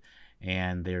right,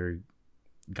 and they're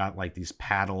got like these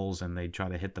paddles, and they try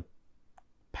to hit the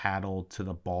paddle to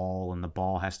the ball, and the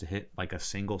ball has to hit like a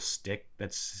single stick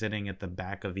that's sitting at the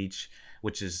back of each,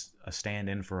 which is a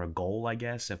stand-in for a goal, I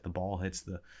guess. If the ball hits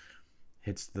the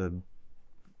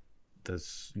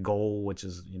goal, which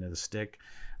is the stick.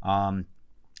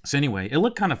 So anyway, it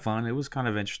looked kind of fun. It was kind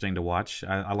of interesting to watch.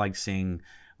 I like seeing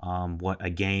what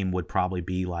a game would probably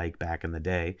be like back in the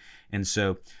day. And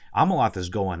so Amalath is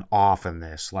going off in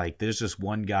this. Like, there's just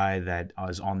one guy that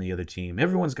is on the other team.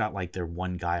 Everyone's got like their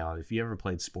one guy on. If you ever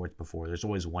played sports before, there's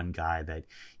always one guy that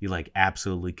you like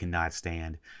absolutely cannot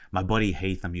stand. My buddy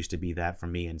Hatham used to be that for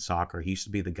me in soccer. He used to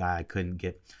be the guy I couldn't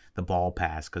get the ball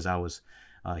past because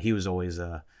he was always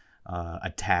an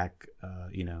attacker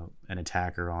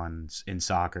in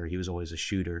soccer. He was always a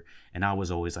shooter, and I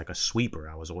was always like a sweeper.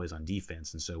 I was always on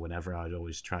defense, and so whenever I would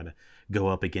always try to go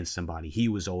up against somebody, he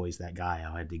was always that guy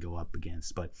I had to go up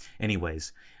against. But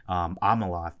anyways,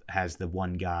 Amalath has the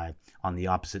one guy on the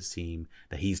opposite team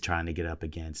that he's trying to get up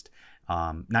against.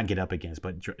 Not get up against,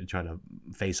 but try to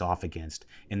face off against.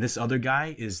 And this other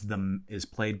guy is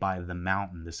played by the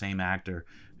Mountain, the same actor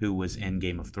who was in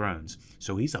Game of Thrones.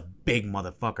 So he's a big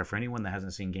motherfucker. For anyone that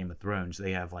hasn't seen Game of Thrones,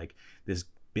 they have like this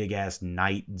big ass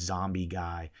night zombie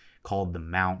guy called the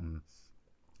Mountain.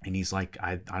 And he's like,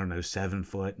 I don't know, 7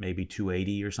 foot, maybe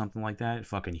 280 or something like that.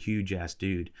 Fucking huge ass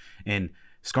dude. And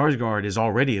Skarsgård is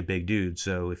already a big dude,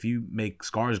 so if you make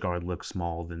Skarsgård look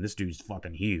small, then this dude's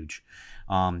fucking huge.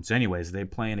 So anyways, they're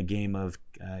playing a game of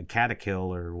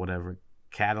Catakill or whatever,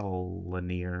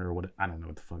 Catalineer or what, I don't know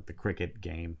what the fuck, the cricket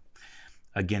game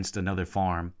against another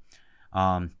farm.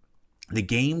 The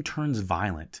game turns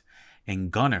violent, and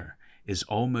Gunnar is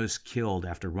almost killed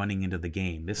after running into the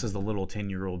game. This is the little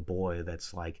 10-year-old boy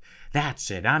that's like, that's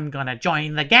it, I'm gonna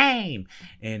join the game.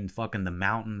 And fucking the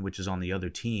Mountain, which is on the other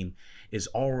team, is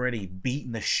already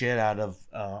beating the shit out of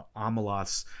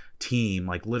Amalath's team,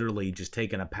 like literally just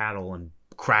taking a paddle and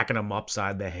cracking them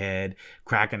upside the head,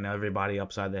 cracking everybody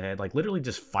upside the head, like literally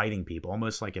just fighting people,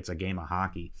 almost like it's a game of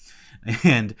hockey.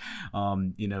 And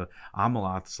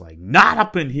Amalath's like, not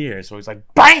up in here. So he's like,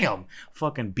 bam,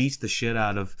 fucking beats the shit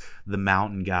out of the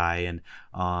Mountain guy. And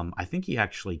I think he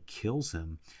actually kills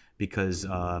him because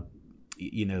the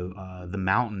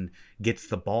Mountain gets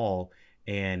the ball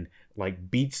and like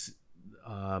beats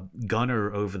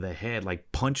Gunnar over the head,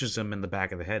 like punches him in the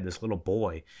back of the head, this little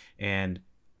boy. And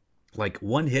like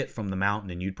one hit from the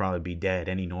Mountain and you'd probably be dead,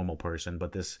 any normal person.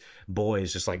 But this boy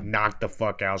is just like knocked the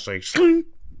fuck out, so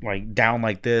like down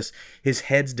like this. His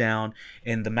head's down,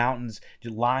 and the Mountain's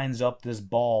lines up this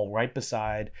ball right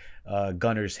beside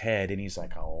Gunnar's head, and he's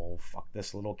like, "Oh fuck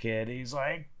this little kid." He's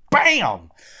like, "Bam!"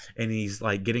 And he's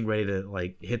like getting ready to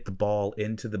like hit the ball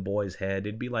into the boy's head.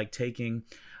 It'd be like taking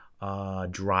a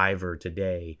driver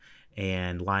today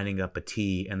and lining up a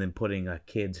tee and then putting a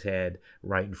kid's head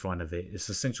right in front of it. It's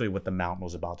essentially what the Mountain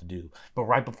was about to do. But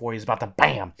right before he's about to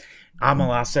bam,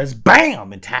 Amalath says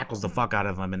bam and tackles the fuck out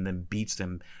of him and then beats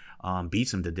him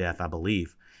to death, I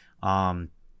believe. And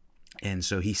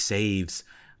so he saves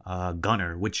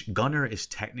Gunnar, which Gunnar is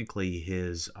technically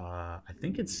his, I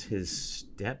think it's his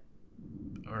step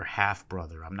or half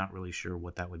brother. I'm not really sure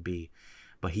what that would be,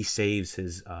 but he saves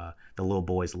the little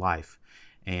boy's life.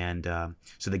 And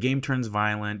so the game turns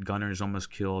violent. Gunnar is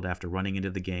almost killed after running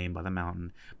into the game by the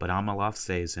Mountain, but Amalath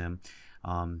saves him.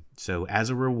 So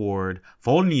as a reward,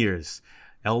 Folnir's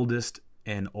eldest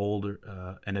and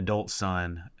an adult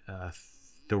son,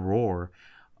 Thoror,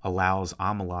 allows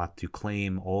Amalath to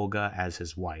claim Olga as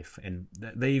his wife. And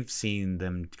they've seen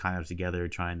them kind of together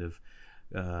trying to,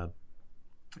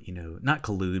 not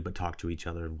collude, but talk to each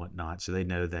other and whatnot. So they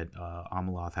know that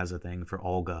Amalath has a thing for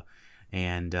Olga.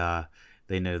 And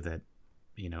they know that,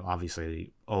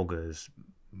 obviously Olga is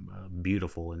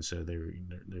beautiful, and so they're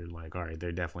like, all right,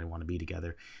 they definitely want to be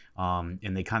together.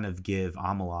 And they kind of give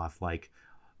Amalath like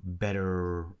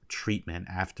better treatment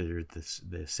after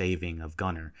the saving of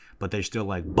Gunnar, but they're still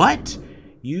like, but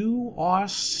you are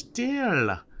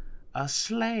still a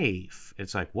slave.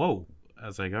 It's like, whoa. I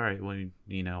was like, all right, well,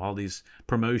 all these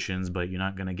promotions, but you're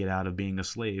not going to get out of being a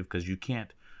slave because you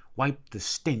can't wipe the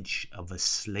stench of a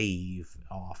slave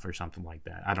off or something like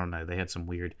that. I don't know. They had some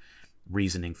weird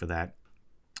reasoning for that.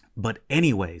 But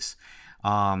anyways,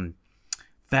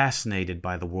 fascinated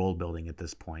by the world building at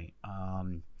this point.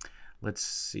 Let's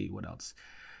see what else.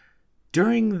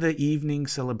 During the evening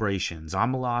celebrations,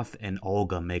 Amalath and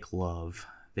Olga make love.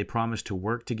 They promise to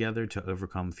work together to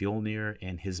overcome Fjolnir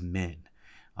and his men.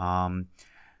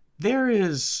 There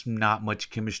is not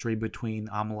much chemistry between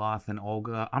Amalath and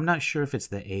Olga. I'm not sure if it's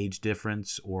the age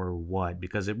difference or what,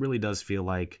 because it really does feel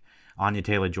like Anya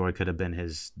Taylor-Joy could have been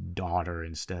his daughter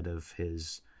instead of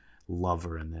his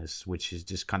lover in this, which is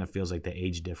just kind of feels like the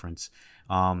age difference.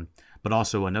 But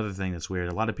also another thing that's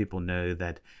weird, a lot of people know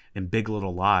that in Big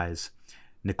Little Lies,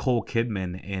 Nicole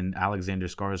Kidman and Alexander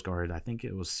Skarsgård. I think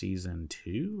it was season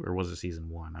 2 or was it season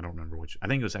 1? I don't remember which. I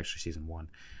think it was actually season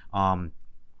 1.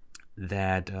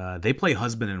 That they play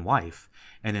husband and wife,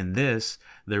 and in this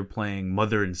they're playing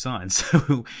mother and son.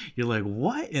 So you're like,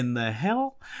 what in the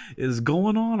hell is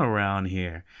going on around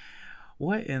here?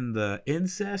 What in the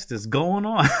incest is going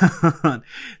on?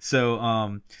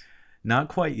 So not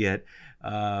quite yet.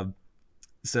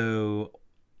 So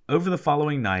over the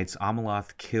following nights,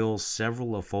 Amalath kills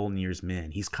several of Folnir's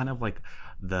men. He's kind of like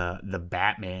the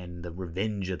Batman, the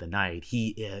Revenge of the Night.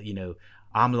 He,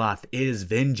 Amalath is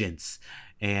vengeance,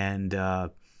 and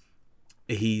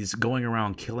he's going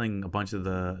around killing a bunch of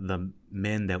the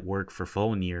men that work for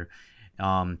Folnir,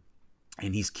 and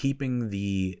he's keeping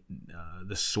the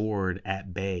sword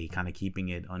at bay, kind of keeping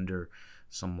it under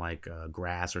some like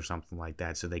grass or something like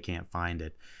that, so they can't find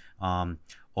it.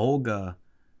 Olga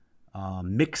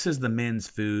mixes the men's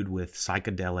food with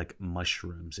psychedelic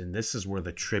mushrooms, and this is where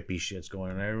the trippy shit's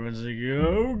going on. Everyone's like,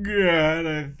 oh god,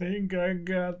 I think I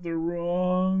got the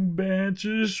wrong batch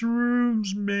of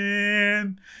shrooms,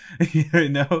 man.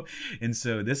 And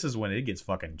so this is when it gets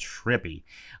fucking trippy.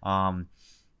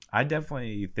 I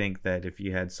definitely think that if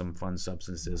you had some fun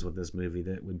substances with this movie,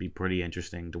 that would be pretty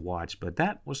interesting to watch, but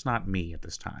that was not me at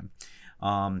this time.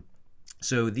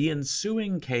 So the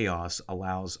ensuing chaos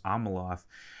allows Amalath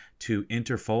to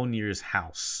enter Folnir's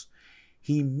house.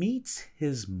 He meets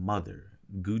his mother,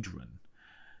 Gudrun,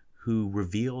 who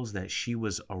reveals that she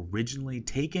was originally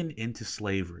taken into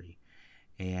slavery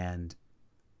and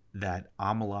that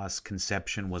Amalath's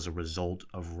conception was a result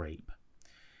of rape.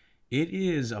 It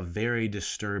is a very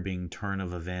disturbing turn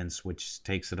of events, which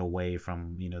takes it away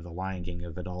from, the Lion King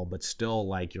of it all, but still,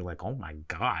 like, you're like, oh my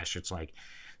gosh, it's like,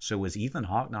 so was Ethan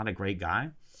Hawke not a great guy?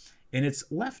 And it's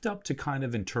left up to kind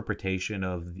of interpretation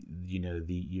of,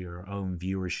 your own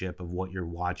viewership of what you're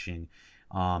watching,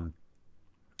 of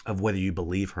whether you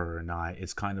believe her or not.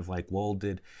 It's kind of like, well,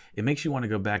 it makes you want to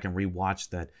go back and rewatch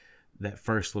that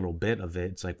first little bit of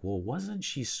it. It's like, well, wasn't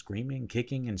she screaming,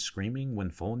 kicking and screaming when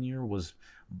Folnir was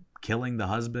killing the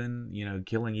husband,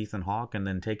 killing Ethan Hawke and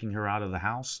then taking her out of the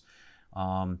house?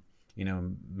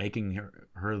 Making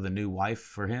her the new wife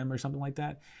for him or something like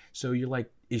that. So you're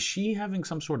like, is she having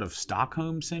some sort of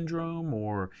Stockholm syndrome,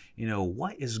 or,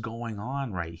 what is going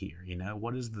on right here?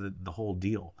 What is the whole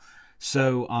deal?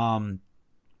 So,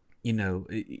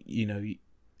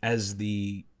 as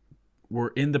we're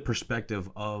in the perspective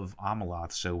of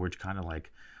Amalath, so we're kind of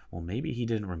like, well, maybe he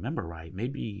didn't remember right.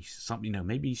 Maybe something,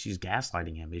 maybe she's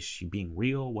gaslighting him. Is she being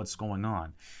real? What's going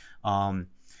on?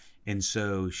 And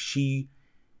so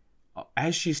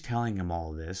as she's telling him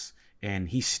all this, and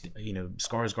he's,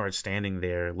 Skarsgård standing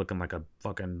there looking like a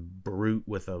fucking brute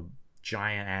with a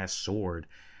giant ass sword,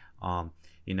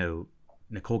 Nicole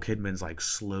Kidman's like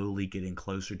slowly getting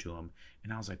closer to him,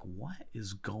 and I was like, what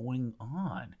is going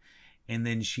on? And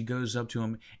then she goes up to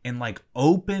him and like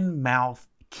open mouth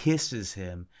kisses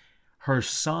him. Her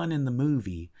son in the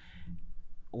movie,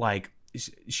 like,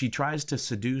 she tries to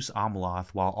seduce Amalath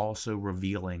while also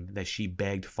revealing that she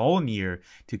begged Folnir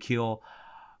to kill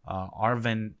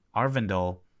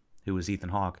Arvindal, who was Ethan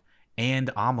Hawke, and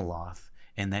Amalath,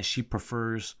 and that she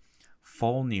prefers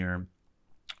Folnir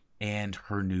and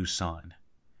her new son.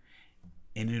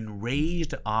 An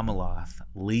enraged Amalath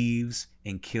leaves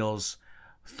and kills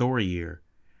Thorir,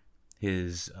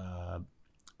 his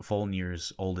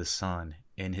Folnir's oldest son,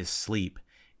 in his sleep,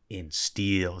 and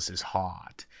steals his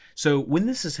heart. So when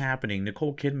this is happening,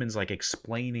 Nicole Kidman's like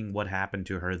explaining what happened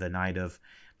to her the night of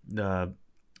the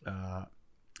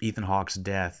Ethan Hawke's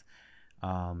death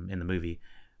in the movie.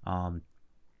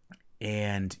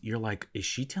 And you're like, is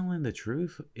she telling the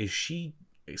truth? Is she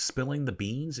spilling the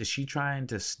beans? Is she trying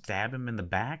to stab him in the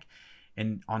back?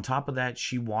 And on top of that,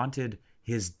 she wanted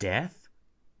his death,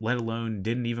 let alone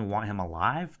didn't even want him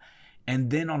alive. And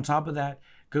then on top of that,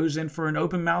 goes in for an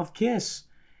open mouth kiss.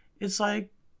 It's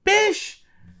like, bish,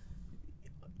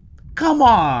 come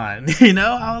on.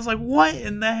 I was like, what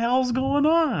in the hell's going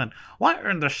on? What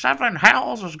in the seven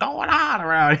hells is going on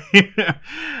around here?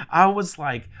 I was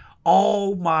like,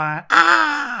 oh my,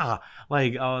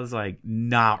 like, I was like,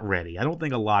 not ready. I don't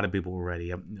think a lot of people were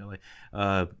ready.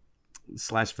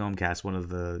 Slash Filmcast, one of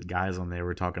the guys on there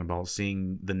were talking about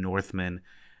seeing The Northman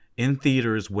in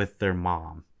theaters with their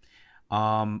mom.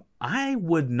 I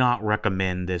would not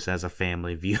recommend this as a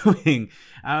family viewing.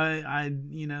 I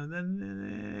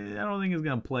don't think it's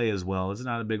gonna play as well. It's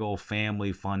not a big old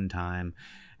family fun time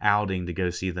outing to go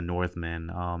see The Northman.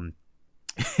 I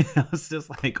was just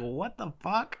like, what the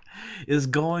fuck is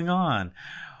going on?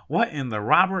 What in the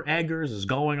Robert Eggers is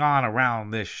going on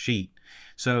around this sheet?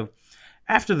 So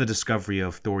After the discovery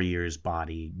of Thorir's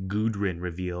body, Gudrun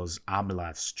reveals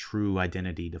Amalath's true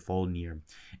identity to Folnir.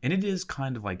 And it is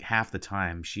kind of like half the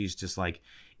time she's just like,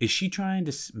 is she trying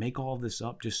to make all this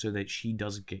up just so that she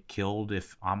doesn't get killed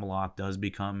if Amalath does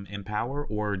become in power?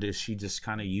 Or is she just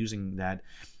kind of using that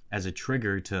as a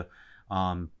trigger to,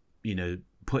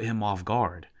 put him off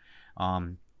guard?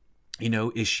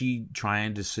 Is she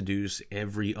trying to seduce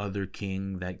every other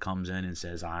king that comes in and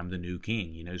says, I'm the new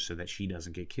king, so that she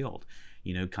doesn't get killed,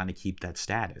 kind of keep that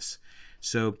status.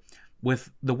 So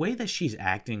with the way that she's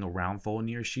acting around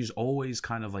Folnir, she's always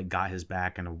kind of like got his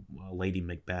back in a Lady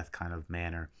Macbeth kind of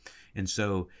manner. And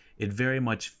so it very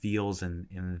much feels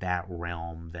in that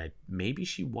realm that maybe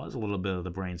she was a little bit of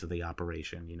the brains of the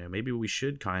operation. Maybe we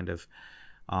should kind of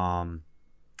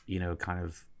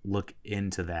look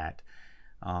into that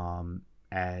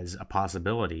as a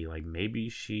possibility. Like maybe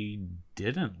she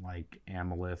didn't like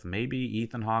Amalith. Maybe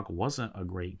Ethan Hawke wasn't a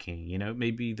great king.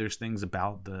 Maybe there's things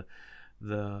about the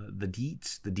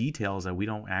details that we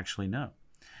don't actually know.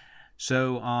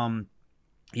 So and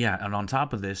on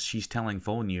top of this, she's telling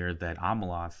Folnir that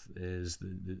Amalath is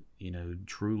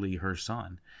truly her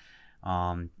son,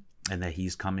 and that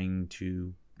he's coming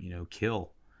to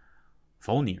kill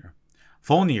Folnir.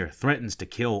 Folnir threatens to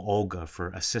kill Olga for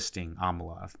assisting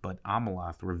Amalath, but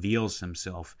Amalath reveals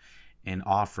himself and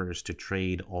offers to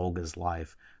trade Olga's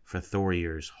life for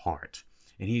Thorir's heart.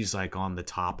 And he's like on the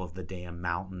top of the damn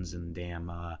mountains in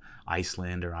damn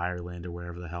Iceland or Ireland or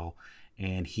wherever the hell.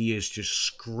 And he is just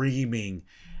screaming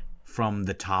from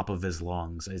the top of his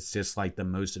lungs. It's just like the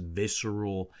most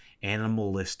visceral,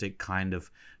 animalistic kind of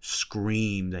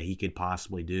scream that he could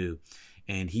possibly do.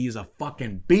 And he's a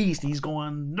fucking beast. He's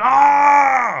going,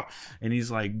 ah! And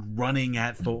he's like running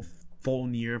at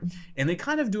Folnir. And they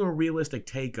kind of do a realistic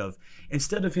take of,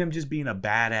 instead of him just being a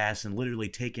badass and literally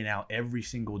taking out every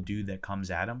single dude that comes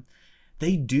at him,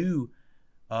 they do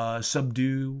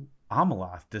subdue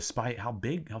Amalath, despite how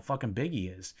fucking big he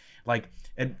is. Like,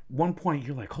 at one point,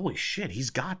 you're like, holy shit, he's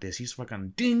got this. He's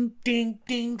fucking ding, ding,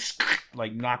 ding,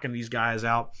 like knocking these guys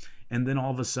out. And then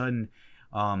all of a sudden,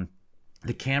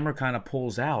 the camera kind of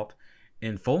pulls out,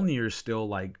 and Folnir's still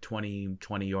like 20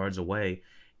 yards away,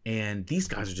 and these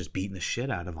guys are just beating the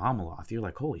shit out of Amalath. You're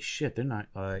like, holy shit, they're not.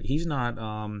 He's not,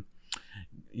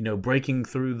 breaking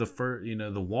through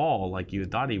the wall like you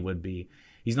thought he would be.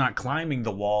 He's not climbing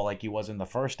the wall like he was in the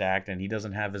first act, and he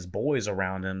doesn't have his boys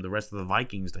around him, the rest of the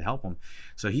Vikings, to help him.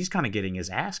 So he's kind of getting his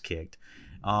ass kicked.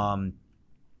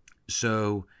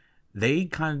 So they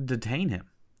kind of detain him.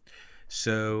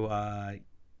 So,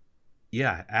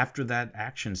 after that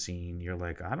action scene, you're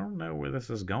like, I don't know where this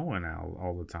is going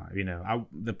all the time.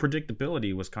 The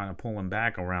predictability was kind of pulling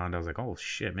back around. I was like, oh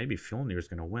shit, maybe Fjolnir's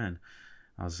going to win.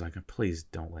 I was like, please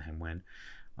don't let him win.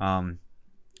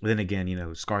 Then again,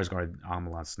 Skarsgård,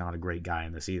 Amalath's not a great guy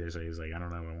in this either. So he's like, I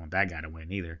don't know if I want that guy to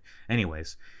win either.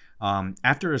 Anyways,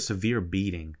 after a severe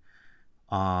beating,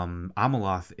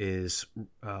 Amalath is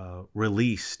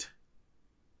released.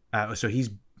 So he's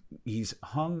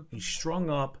strung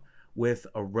up with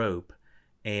a rope,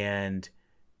 and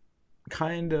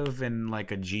kind of in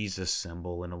like a Jesus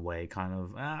symbol in a way, kind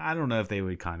of. I don't know if they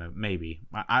would kind of, maybe.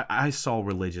 I saw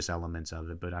religious elements of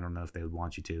it, but I don't know if they would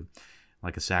want you to,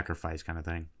 like a sacrifice kind of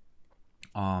thing.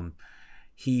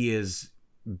 He is,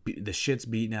 the shit's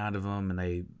beaten out of him, and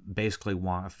they basically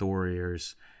want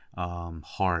Thorir's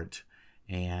heart,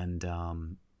 and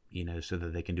so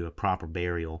that they can do a proper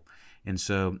burial. And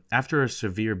so after a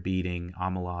severe beating,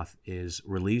 Amalath is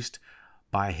released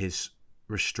by his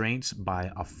restraints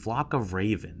by a flock of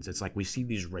ravens. It's like we see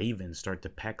these ravens start to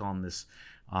peck on this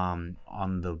on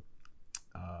the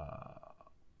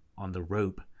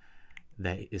rope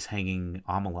that is hanging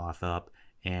Amalath up,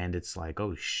 and it's like,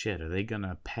 oh shit, are they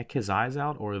gonna peck his eyes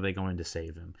out, or are they going to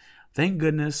save him? Thank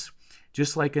goodness.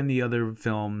 Just like in the other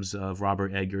films of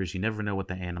Robert Eggers, you never know what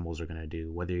the animals are going to do.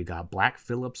 Whether you got Black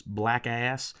Phillip's black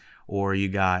ass, or you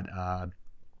got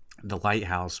the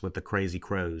lighthouse with the crazy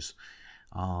crows,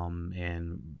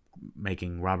 and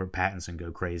making Robert Pattinson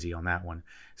go crazy on that one.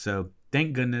 So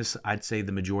thank goodness, I'd say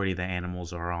the majority of the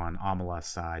animals are on Amalath's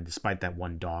side, despite that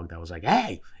one dog that was like,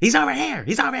 hey, he's over here,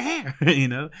 he's over here.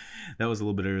 That was a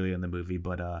little bit earlier in the movie.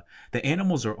 But the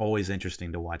animals are always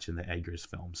interesting to watch in the Eggers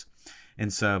films.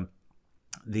 And so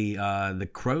the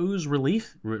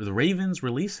ravens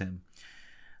release him.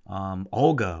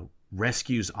 Olga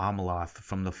rescues Amalath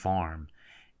from the farm,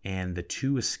 and the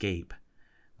two escape.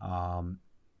 I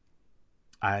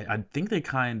think they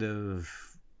kind of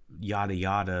yada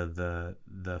yada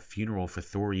the funeral for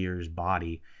Thorir's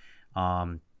body.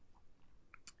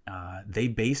 They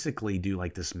basically do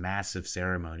like this massive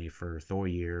ceremony for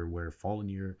Thorir, where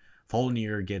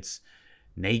Folnir gets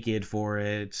naked for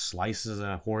it, slices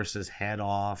a horse's head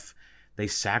off. They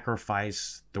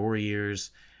sacrifice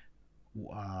Thorir's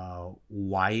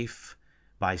wife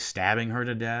by stabbing her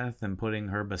to death and putting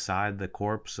her beside the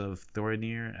corpse of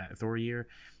Thorir.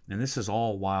 And this is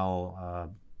all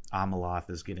while Ameloth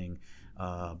is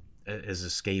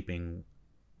escaping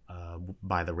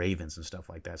by the ravens and stuff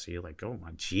like that. So you're like, oh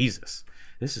my Jesus,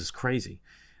 this is crazy.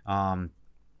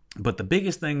 But the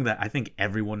biggest thing that I think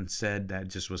everyone said that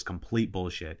just was complete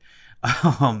bullshit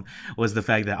was the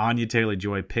fact that Anya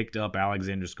Taylor-Joy picked up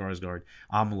Alexander Skarsgård,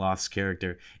 Ameloth's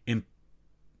character, and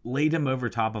laid him over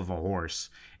top of a horse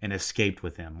and escaped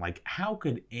with him. Like, how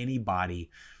could anybody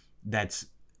that's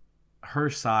her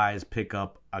size pick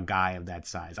up a guy of that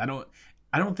size? I don't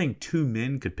think two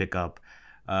men could pick up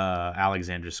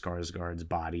Alexander Skarsgård's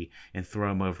body and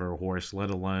throw him over a horse, let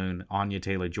alone Anya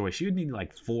Taylor-Joy. She would need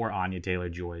like 4 Anya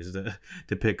Taylor-Joys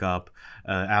to pick up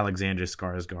Alexander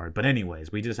Skarsgård. But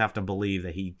anyways, we just have to believe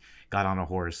that he got on a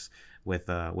horse with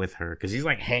her, because he's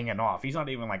like hanging off. He's not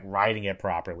even like riding it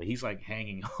properly. He's like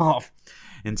hanging off.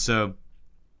 And so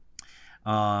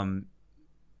the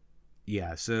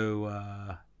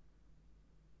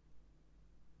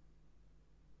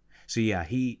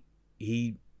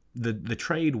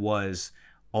trade was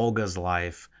Olga's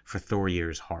life for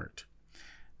Thorir's heart.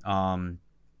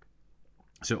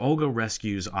 So Olga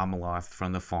rescues Ameloth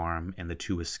from the farm and the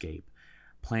two escape,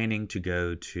 planning to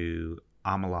go to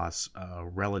Ameloth's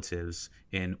relatives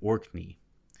in Orkney.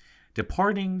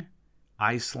 Departing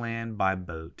Iceland by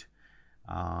boat,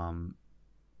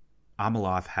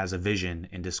 Ameloth has a vision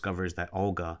and discovers that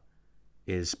Olga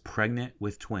is pregnant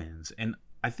with twins. And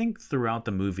I think throughout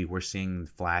the movie we're seeing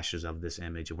flashes of this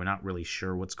image, and we're not really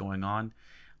sure what's going on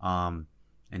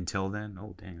until then.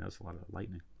 Oh, dang, that's a lot of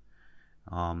lightning.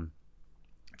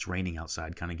 It's raining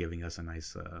outside, kind of giving us a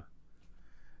nice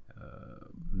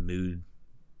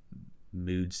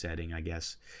mood setting, I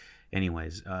guess.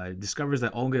 Anyways, discovers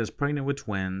that Olga is pregnant with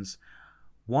twins,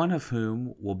 one of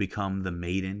whom will become the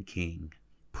Maiden King,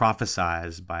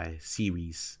 prophesied by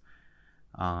Ceres.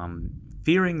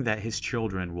 Fearing that his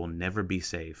children will never be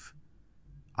safe,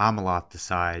 Ameloth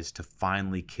decides to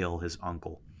finally kill his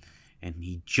uncle, and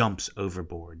he jumps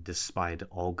overboard despite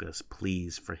Olga's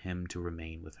pleas for him to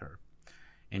remain with her.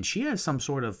 And she has some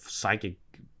sort of psychic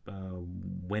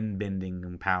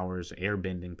wind-bending powers,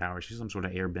 air-bending powers. She's some sort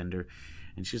of airbender,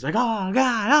 and she's like, oh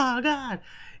God,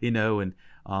 and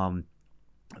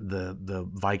the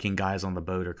Viking guys on the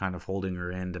boat are kind of holding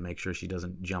her in to make sure she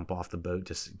doesn't jump off the boat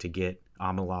to get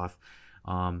Ameloth.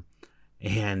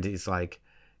 And it's like,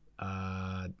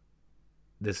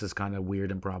 this is kind of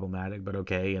weird and problematic, but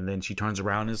okay. And then she turns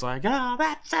around and is like,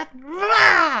 that's it.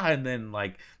 And then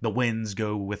like the winds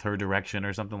go with her direction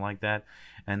or something like that.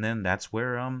 And then that's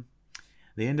where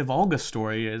the end of Olga's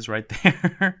story is right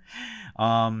there.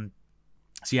 So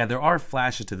yeah, there are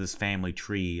flashes to this family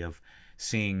tree of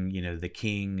seeing, the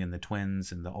king and the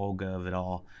twins and the Olga of it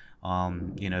all.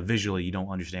 Visually you don't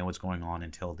understand what's going on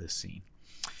until this scene.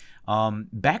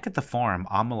 Back at the farm,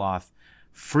 Ameloth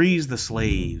frees the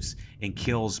slaves and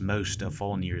kills most of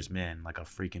Folnir's men like a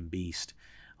freaking beast.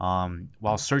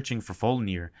 While searching for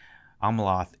Folnir,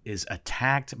 Ameloth is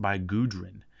attacked by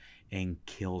Gudrun and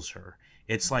kills her.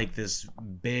 It's like this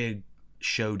big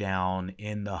showdown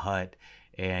in the hut,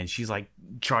 and she's like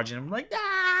charging him like,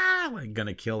 like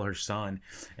gonna kill her son,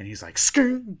 and he's like,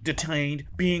 detained,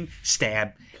 being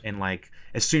stabbed, and like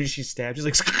as soon as she's stabbed, she's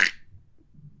like,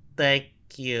 thank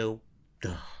you.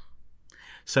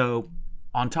 So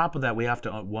on top of that, we have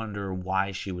to wonder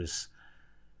why she was,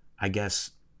 I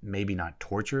guess, maybe not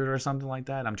tortured or something like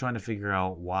that. I'm trying to figure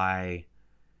out why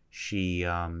she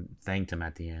thanked him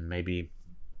at the end. Maybe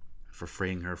for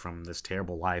freeing her from this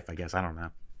terrible life, I guess. I don't know.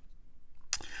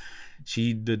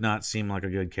 She did not seem like a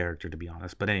good character, to be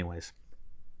honest. But anyways,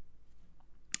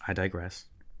 I digress.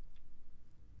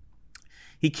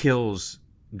 He kills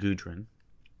Gudrun.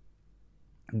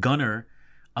 Gunnar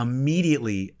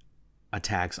immediately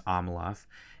attacks Ameloth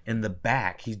in the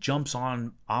back. He jumps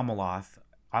on Ameloth.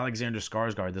 Alexander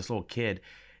Skarsgård, this little kid,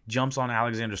 jumps on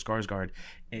Alexander Skarsgård.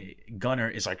 Gunnar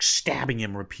is like stabbing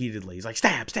him repeatedly. He's like,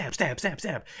 stab. He's like,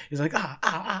 it's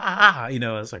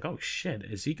like, oh shit,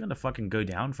 is he gonna fucking go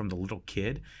down from the little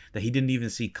kid that he didn't even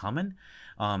see coming?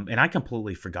 And I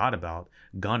completely forgot about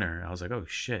Gunnar. I was like, oh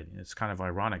shit, it's kind of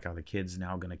ironic how the kid's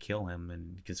now gonna kill him,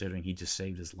 and considering he just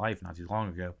saved his life not too long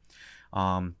ago.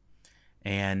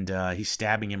 And he's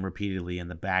stabbing him repeatedly in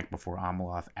the back before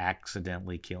Ameloth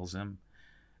accidentally kills him.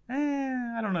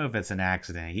 I don't know if it's an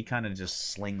accident. He kind of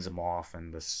just slings him off,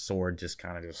 and the sword just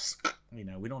kind of just,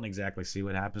 we don't exactly see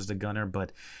what happens to Gunnar,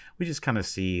 but we just kind of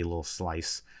see a little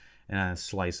slice and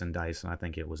slice and dice, and I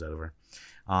think it was over.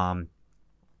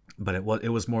 But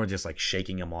it was more just like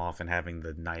shaking him off and having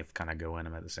the knife kind of go in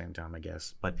him at the same time, I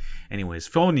guess. But anyways,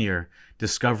 Fjolnir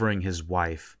discovering his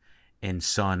wife and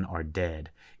son are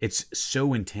dead. It's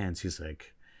so intense. He's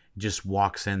like, just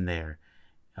walks in there,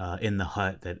 in the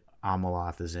hut that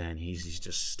Amalath is in. He's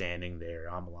just standing there,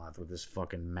 Amalath, with this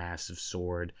fucking massive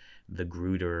sword, the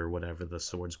Gruder or whatever the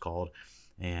sword's called,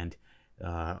 and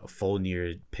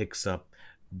Fjolnir picks up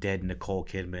dead Nicole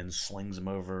Kidman, slings him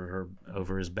over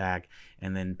his back,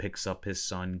 and then picks up his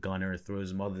son Gunnar,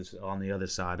 throws him on the other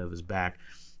side of his back,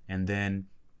 and then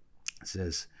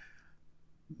says,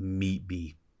 "Meet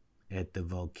me at the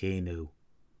volcano,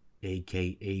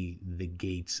 aka the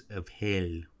gates of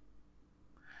hell."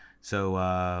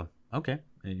 So, okay,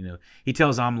 he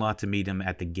tells Amalath to meet him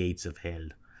at the gates of hell,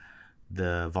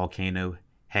 the volcano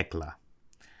Hekla,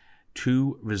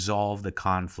 to resolve the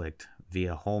conflict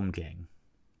via Holmgang.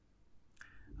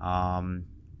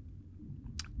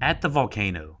 At the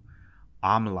volcano,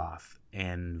 Amalath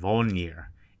and Fjolnir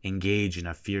engage in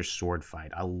a fierce sword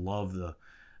fight. I love the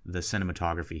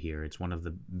cinematography here. It's one of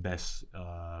the best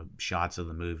shots of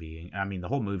the movie. I mean, the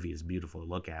whole movie is beautiful to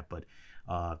look at, but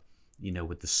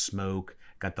with the smoke,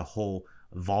 got the whole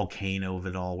volcano of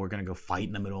it all. We're gonna go fight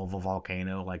in the middle of a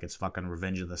volcano like it's fucking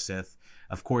Revenge of the Sith.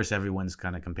 Of course, everyone's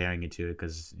kind of comparing it to it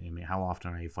because, I mean, how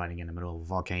often are you fighting in the middle of a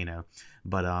volcano?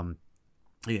 But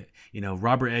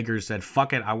Robert Eggers said,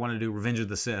 "Fuck it, I want to do Revenge of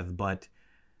the Sith, but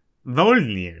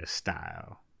Fjolnir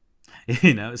style."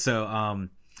 So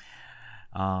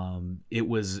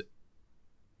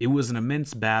it was an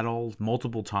immense battle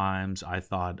multiple times. I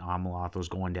thought Amalath was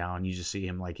going down. You just see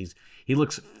him like he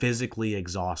looks physically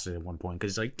exhausted at one point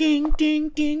because he's like ding ding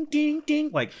ding ding ding,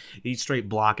 like he's straight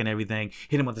blocking everything.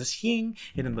 Hit him with a shing,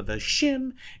 hit him with a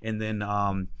shim, and then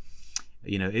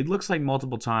it looks like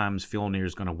multiple times Fjolnir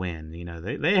is going to win.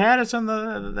 They had us in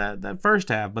that first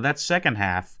half, but that second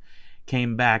half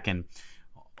came back, and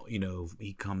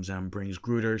he comes out and brings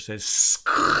Gruder, says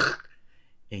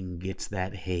and gets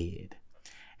that head.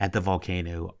 At the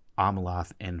volcano,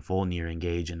 Amalath and Fjolnir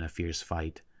engage in a fierce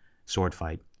sword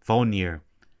fight. Fjolnir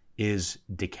is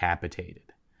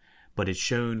decapitated, but it's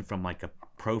shown from like a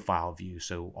profile view,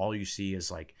 so all you see is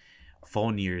like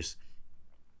Fjolnir's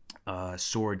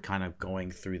sword kind of going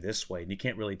through this way, and you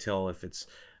can't really tell if it's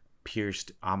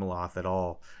pierced Amalath at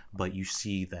all, but you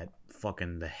see that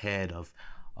fucking the head of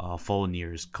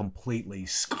Fjolnir is completely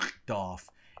scooped off,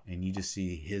 and you just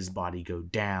see his body go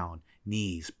down,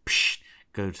 knees,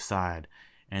 go to side,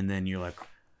 and then you're like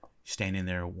standing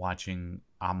there watching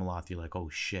Amalath, you're like, oh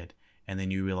shit, and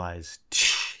then you realize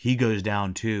he goes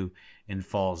down too and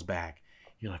falls back.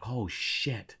 You're like, oh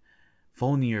shit,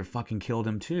 Fjolnir fucking killed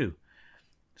him too.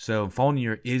 So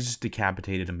Fjolnir is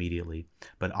decapitated immediately,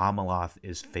 but Amalath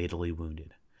is fatally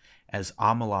wounded. As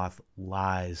Amalath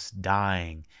lies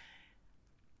dying,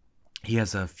 he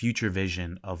has a future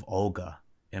vision of Olga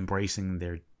embracing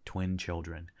their twin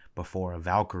children before a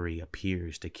Valkyrie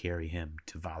appears to carry him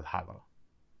to Valhalla.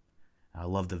 I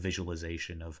love the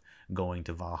visualization of going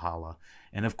to Valhalla.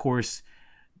 And of course,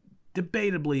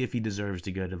 debatably, if he deserves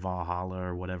to go to Valhalla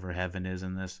or whatever heaven is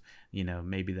in this,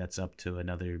 maybe that's up to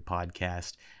another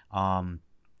podcast.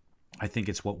 I think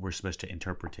it's what we're supposed to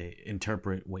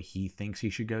interpret what he thinks he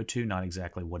should go to, not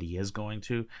exactly what he is going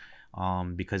to,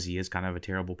 because he is kind of a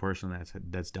terrible person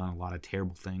that's done a lot of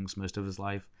terrible things most of his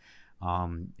life.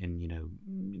 And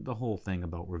the whole thing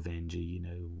about revenge,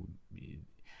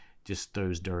 just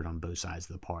throws dirt on both sides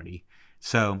of the party.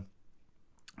 So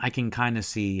I can kind of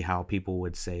see how people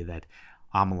would say that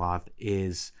Amalath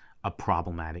is a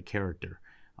problematic character.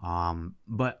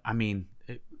 But I mean,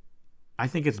 I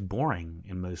think it's boring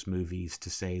in most movies to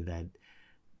say that,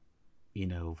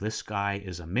 this guy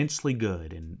is immensely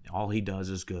good and all he does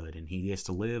is good and he gets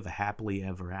to live happily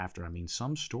ever after. I mean,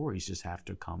 some stories just have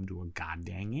to come to a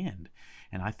goddamn end.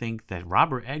 And I think that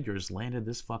Robert Eggers landed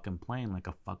this fucking plane like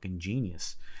a fucking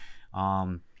genius.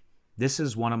 This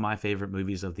is one of my favorite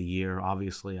movies of the year.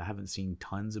 Obviously, I haven't seen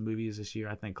tons of movies this year.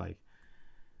 I think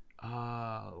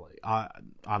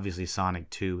obviously Sonic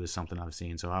 2 is something I've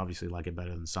seen, so I obviously like it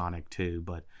better than Sonic 2,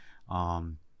 but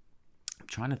I'm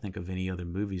trying to think of any other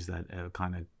movies that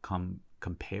kind of come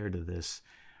compared to this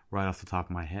right off the top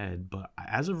of my head. But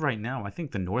as of right now, I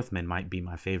think The Northman might be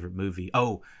my favorite movie.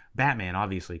 Oh, Batman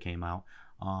obviously came out.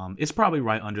 It's probably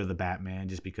right under the Batman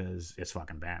just because it's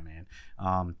fucking Batman.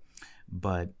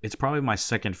 But it's probably my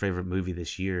second favorite movie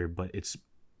this year, but it's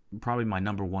probably my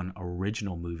number one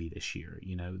original movie this year.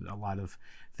 A lot of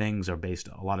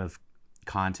a lot of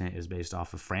content is based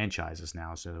off of franchises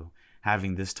now. So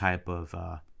having this type of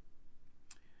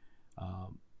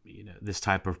this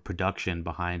type of production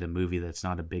behind a movie that's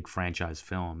not a big franchise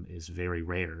film is very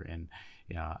rare, and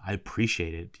I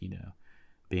appreciate it,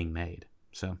 being made.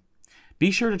 So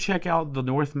be sure to check out The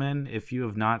Northman if you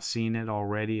have not seen it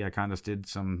already. I kind of did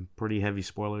some pretty heavy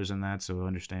spoilers in that, so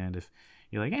understand if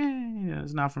you're like,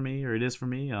 it's not for me, or it is for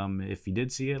me. If you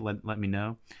did see it, let me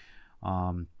know.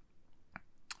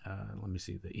 Let me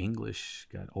see, the English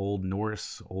got Old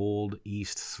Norse, Old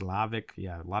East Slavic.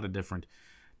 Yeah, a lot of different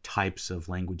types of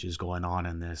languages going on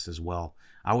in this as well.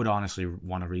 I would honestly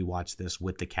want to rewatch this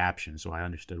with the caption so I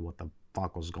understood what the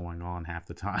fuck was going on half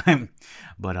the time.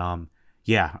 But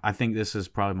yeah, I think this is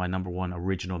probably my number one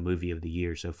original movie of the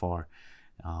year so far.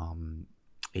 And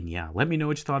yeah, let me know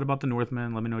what you thought about The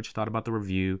Northman. Let me know what you thought about the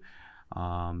review.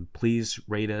 Please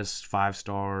rate us 5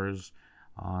 stars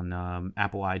on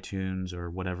Apple iTunes or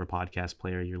whatever podcast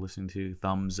player you're listening to.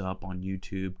 Thumbs up on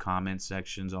YouTube, comment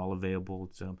sections all available.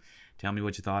 So tell me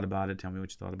what you thought about it. Tell me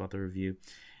what you thought about the review.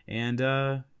 And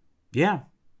yeah,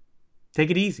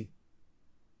 take it easy.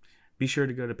 Be sure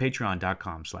to go to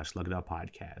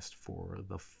patreon.com/LuckItOutPodcast for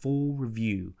the full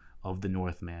review of The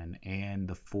Northman and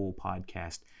the full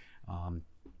podcast,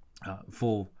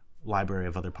 full library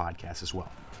of other podcasts as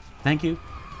well. Thank you,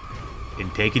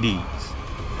 and take it easy.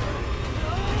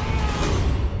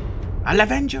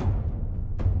 Alavenjo.